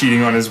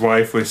cheating on his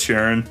wife with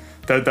Sharon.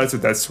 That's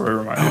what that story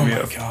reminded me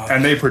of. God.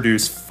 And they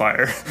produced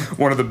Fire,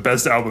 one of the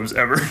best albums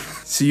ever.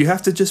 So you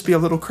have to just be a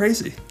little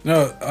crazy.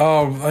 No,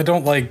 I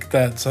don't like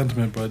that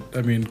sentiment, but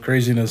I mean,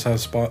 craziness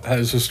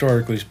has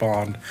historically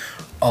spawned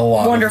a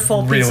lot Wonderful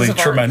of pieces really of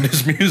art.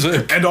 tremendous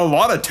music. And a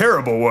lot of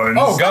terrible ones.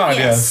 Oh God, Yes.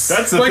 yes.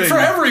 That's the like thing. for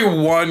every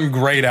one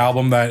great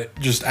album that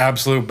just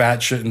absolute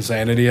batshit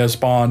insanity has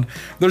spawned,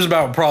 there's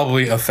about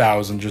probably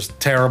 1,000 just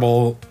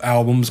terrible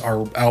albums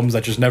or albums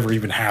that just never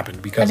even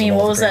happened because. I mean, of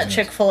all what the was that craziness.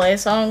 Chick-fil-A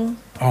song?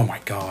 Oh my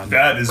God.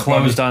 That is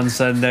Closed on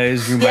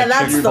Sundays. You Yeah, might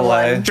that's the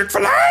Chick-fil-A. one.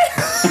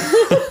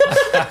 Chick-fil-A.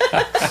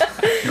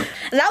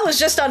 And that was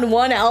just on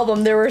one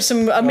album. There were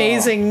some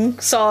amazing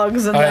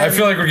songs. And I then,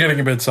 feel like we're getting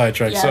a bit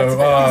sidetracked. Yeah,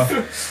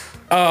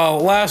 So,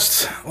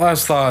 last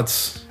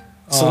thoughts.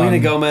 Selena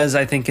Gomez,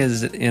 I think,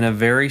 is in a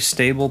very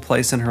stable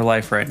place in her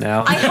life right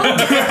now.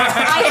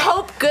 I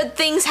hope good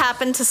things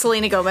happen to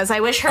Selena Gomez. I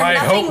wish her I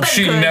nothing hope but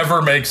she good.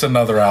 never makes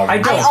another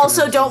album. I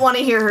also don't want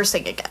to hear her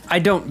sing again. I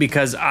don't,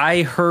 because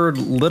I heard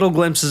little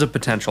glimpses of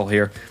potential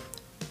here.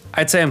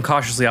 I'd say I'm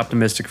cautiously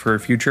optimistic for her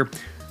future.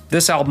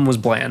 This album was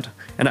bland,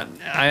 and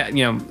I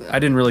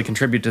didn't really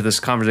contribute to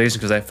this conversation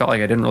because I felt like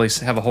I didn't really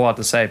have a whole lot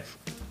to say.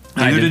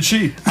 Neither did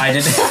she. I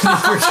didn't.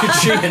 Neither did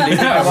she, and neither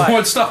Yeah, have I.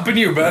 what's stopping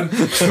you, Ben?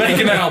 Make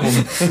an album.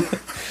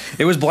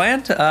 It was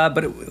bland,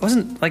 but it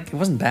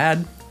wasn't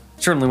bad.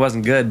 Certainly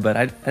wasn't good, but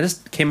I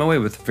just came away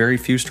with very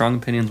few strong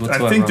opinions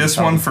whatsoever. I think on this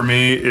album. one for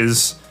me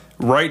is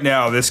right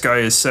now. This guy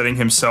is setting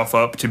himself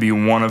up to be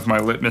one of my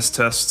litmus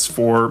tests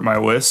for my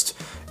list.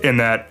 In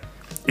that,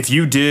 if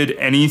you did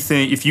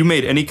anything, if you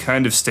made any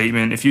kind of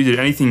statement, if you did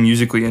anything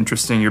musically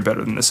interesting, you're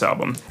better than this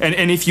album.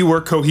 And if you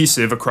were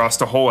cohesive across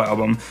the whole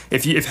album,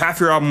 if half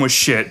your album was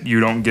shit, you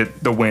don't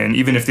get the win,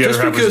 even if the Just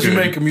other half was because good. you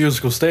make a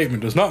musical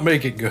statement does not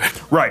make it good.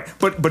 Right,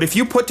 but if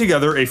you put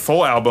together a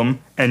full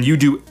album and you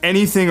do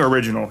anything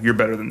original, you're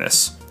better than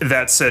this.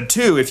 That said,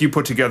 too, if you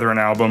put together an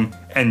album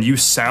and you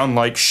sound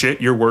like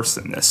shit, you're worse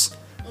than this.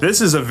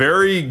 This is a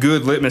very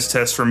good litmus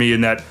test for me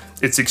in that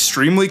it's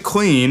extremely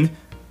clean,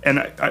 and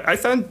I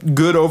found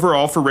good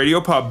overall for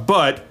radio pop,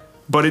 but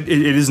it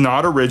is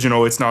not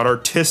original, it's not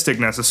artistic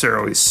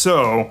necessarily.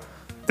 So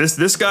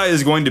this guy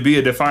is going to be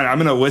a definer. I'm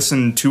going to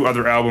listen to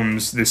other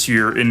albums this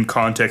year in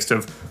context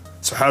of,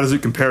 so how does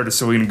it compare to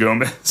Selena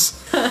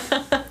Gomez?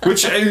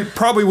 Which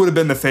probably would have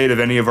been the fate of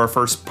any of our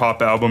first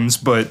pop albums,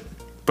 but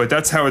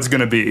that's how it's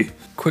going to be.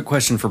 Quick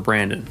question for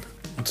Brandon: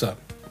 What's up?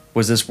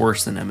 was this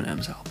worse than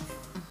Eminem's album?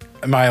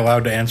 Am I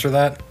allowed to answer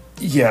that?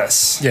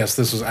 Yes. Yes,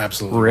 this was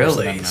absolutely worse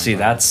than Really? Eminem. See,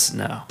 that's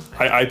no.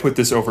 I put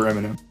this over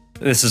Eminem.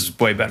 This is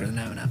way better than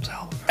Eminem's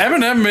album.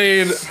 Eminem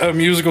made a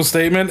musical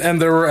statement,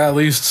 and there was at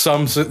least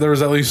some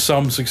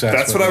success.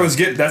 That's with what I it. was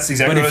getting. That's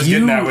exactly But what I if was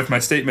getting you- at with my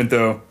statement,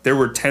 though. There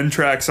were 10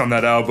 tracks on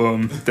that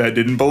album that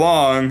didn't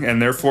belong,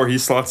 and therefore he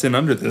slots in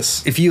under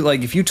this. If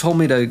you told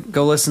me to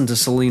go listen to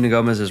Selena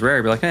Gomez's Rare,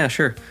 I'd be like, yeah,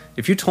 sure.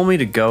 If you told me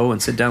to go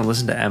and sit down and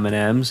listen to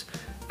Eminem's,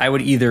 I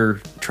would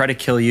either try to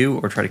kill you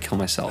or try to kill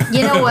myself.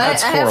 You know what?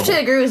 That's I have to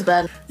horrible. agree with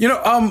Ben. You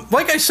know,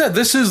 like I said,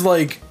 this is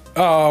like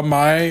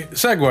my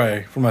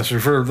segue from last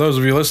year. For those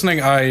of you listening,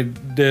 I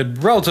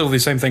did relatively the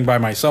same thing by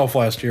myself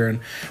last year, and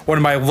one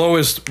of my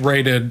lowest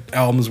rated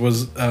albums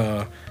was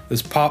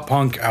this pop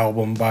punk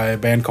album by a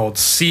band called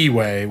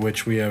Seaway,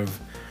 which we have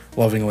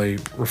lovingly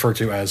referred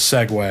to as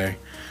Segway.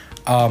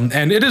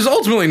 And it is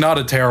ultimately not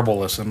a terrible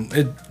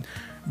listen.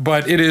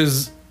 But it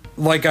is,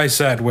 like I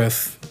said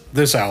with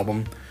this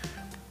album,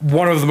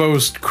 one of the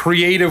most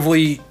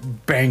creatively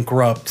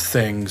bankrupt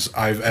things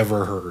I've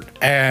ever heard.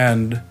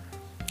 And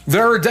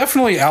there are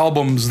definitely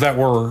albums that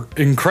were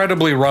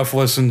incredibly rough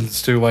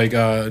listens to, like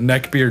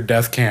Neckbeard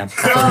Death Camp,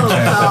 Oh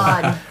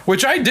God.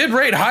 which I did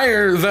rate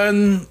higher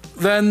than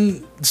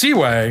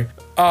Seaway.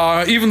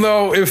 Even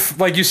though, if,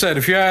 like you said,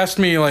 if you asked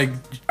me, like,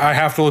 I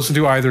have to listen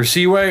to either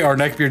Seaway or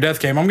Neckbeard Death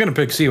Camp, I'm gonna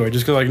pick Seaway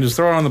just because I can just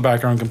throw it on the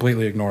background and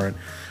completely ignore it.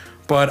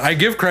 But I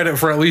give credit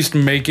for at least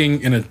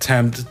making an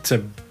attempt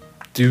to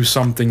do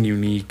something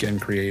unique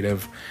and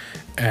creative,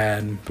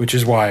 and which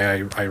is why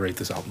I rate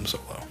this album so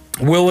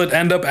low. Will it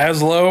end up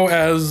as low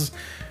as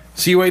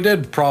Seaway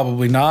did?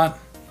 Probably not,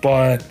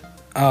 but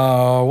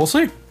we'll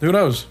see. Who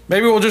knows?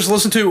 Maybe we'll just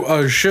listen to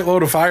a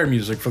shitload of Fire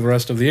music for the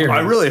rest of the year. I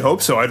really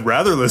hope so. I'd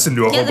rather listen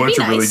to a whole that'd bunch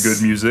be of really nice.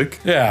 good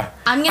music. Yeah.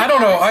 I'm gonna I don't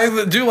be know.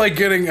 honest. I do like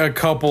getting a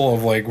couple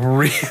of like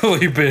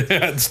really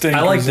bad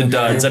stinkers. I like the in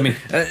there. duds. I mean,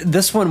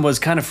 this one was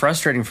kind of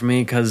frustrating for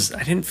me because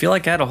I didn't feel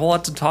like I had a whole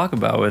lot to talk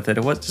about with it.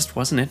 It just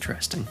wasn't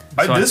interesting.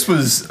 So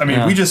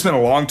We just spent a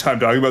long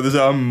time talking about this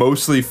album,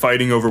 mostly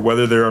fighting over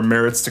whether there are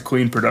merits to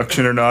clean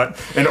production or not,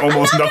 and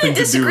almost I'm not nothing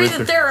going to to do disagree with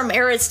that it. there are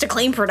merits to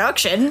clean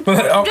production.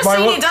 I'm just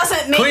saying it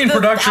doesn't make clean the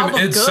production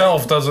album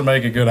itself doesn't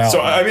make a good album.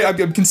 So I mean,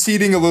 I'm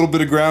conceding a little bit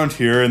of ground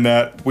here in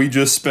that we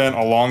just spent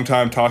a long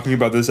time talking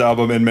about this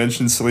album and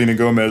mentioned Selena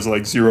Gomez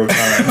like 0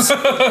 times,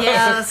 good.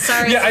 Yeah,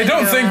 sorry. yeah, I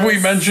don't think we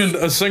Gomez. mentioned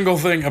a single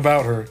thing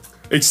about her.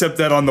 except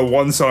that on the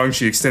one song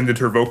she extended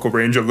her vocal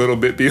range a little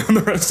bit beyond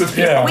the rest of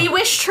the Yeah. album. We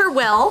wished her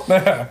well.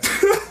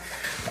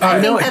 I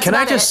know. that's Can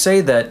I about just it. say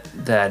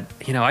that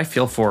I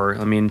feel for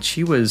her. I mean,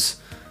 she was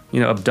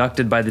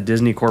abducted by the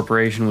Disney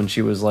Corporation when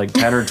she was like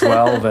 10 or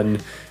 12,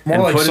 and More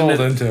and like put sold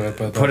into, into it,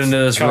 but put that's into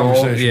this role,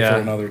 conversation yeah.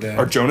 for another day.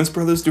 Are Jonas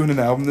Brothers doing an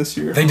album this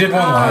year? They did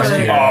one last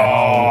year.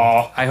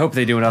 Aww. I hope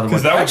they do another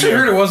one. That I would actually be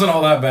heard it wasn't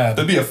all that bad.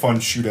 that'd be a fun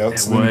shootout.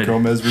 Selena would.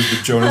 Gomez versus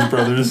the Jonas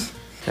Brothers.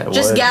 That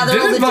Just would. gather all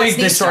the Didn't, like,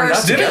 Disney they started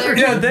stars out together.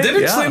 together?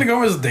 Didn't Yeah. Selena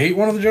Gomez date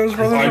one of the Jonas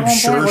Brothers I'm at one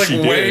sure point? Like she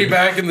way did.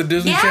 back in the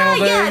Disney Yeah,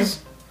 Channel yeah. days?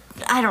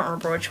 I don't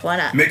remember which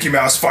one. Mickey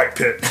Mouse Fight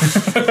Pit.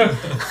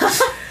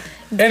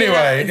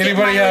 Anyway, Get anybody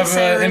Miley have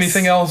Cyrus.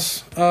 anything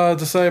else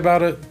to say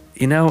about it?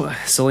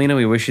 Selena,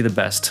 we wish you the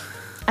best.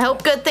 I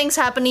hope good things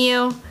happen to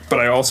you. But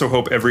I also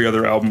hope every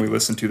other album we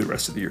listen to the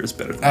rest of the year is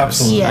better than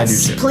Absolutely.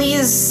 Yes,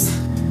 please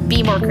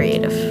be more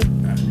creative.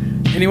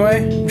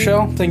 Anyway,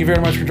 Michelle, thank you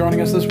very much for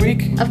joining us this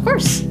week. Of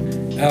course.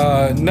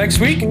 Next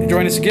week,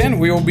 join us again.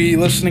 We will be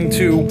listening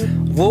to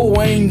Lil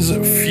Wayne's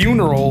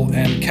Funeral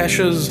and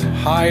Kesha's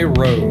High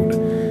Road.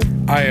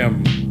 I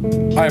am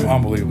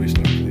unbelievably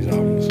stoked for these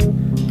albums.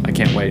 I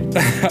can't wait.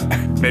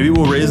 Maybe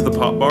we'll raise the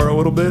pop bar a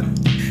little bit.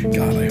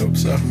 God, I hope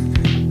so.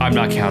 I'm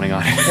not counting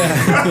on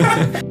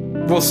it.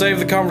 We'll save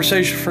the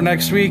conversation for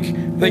next week.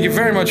 Thank you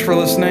very much for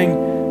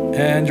listening,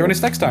 and join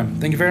us next time.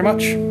 Thank you very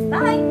much.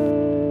 Bye.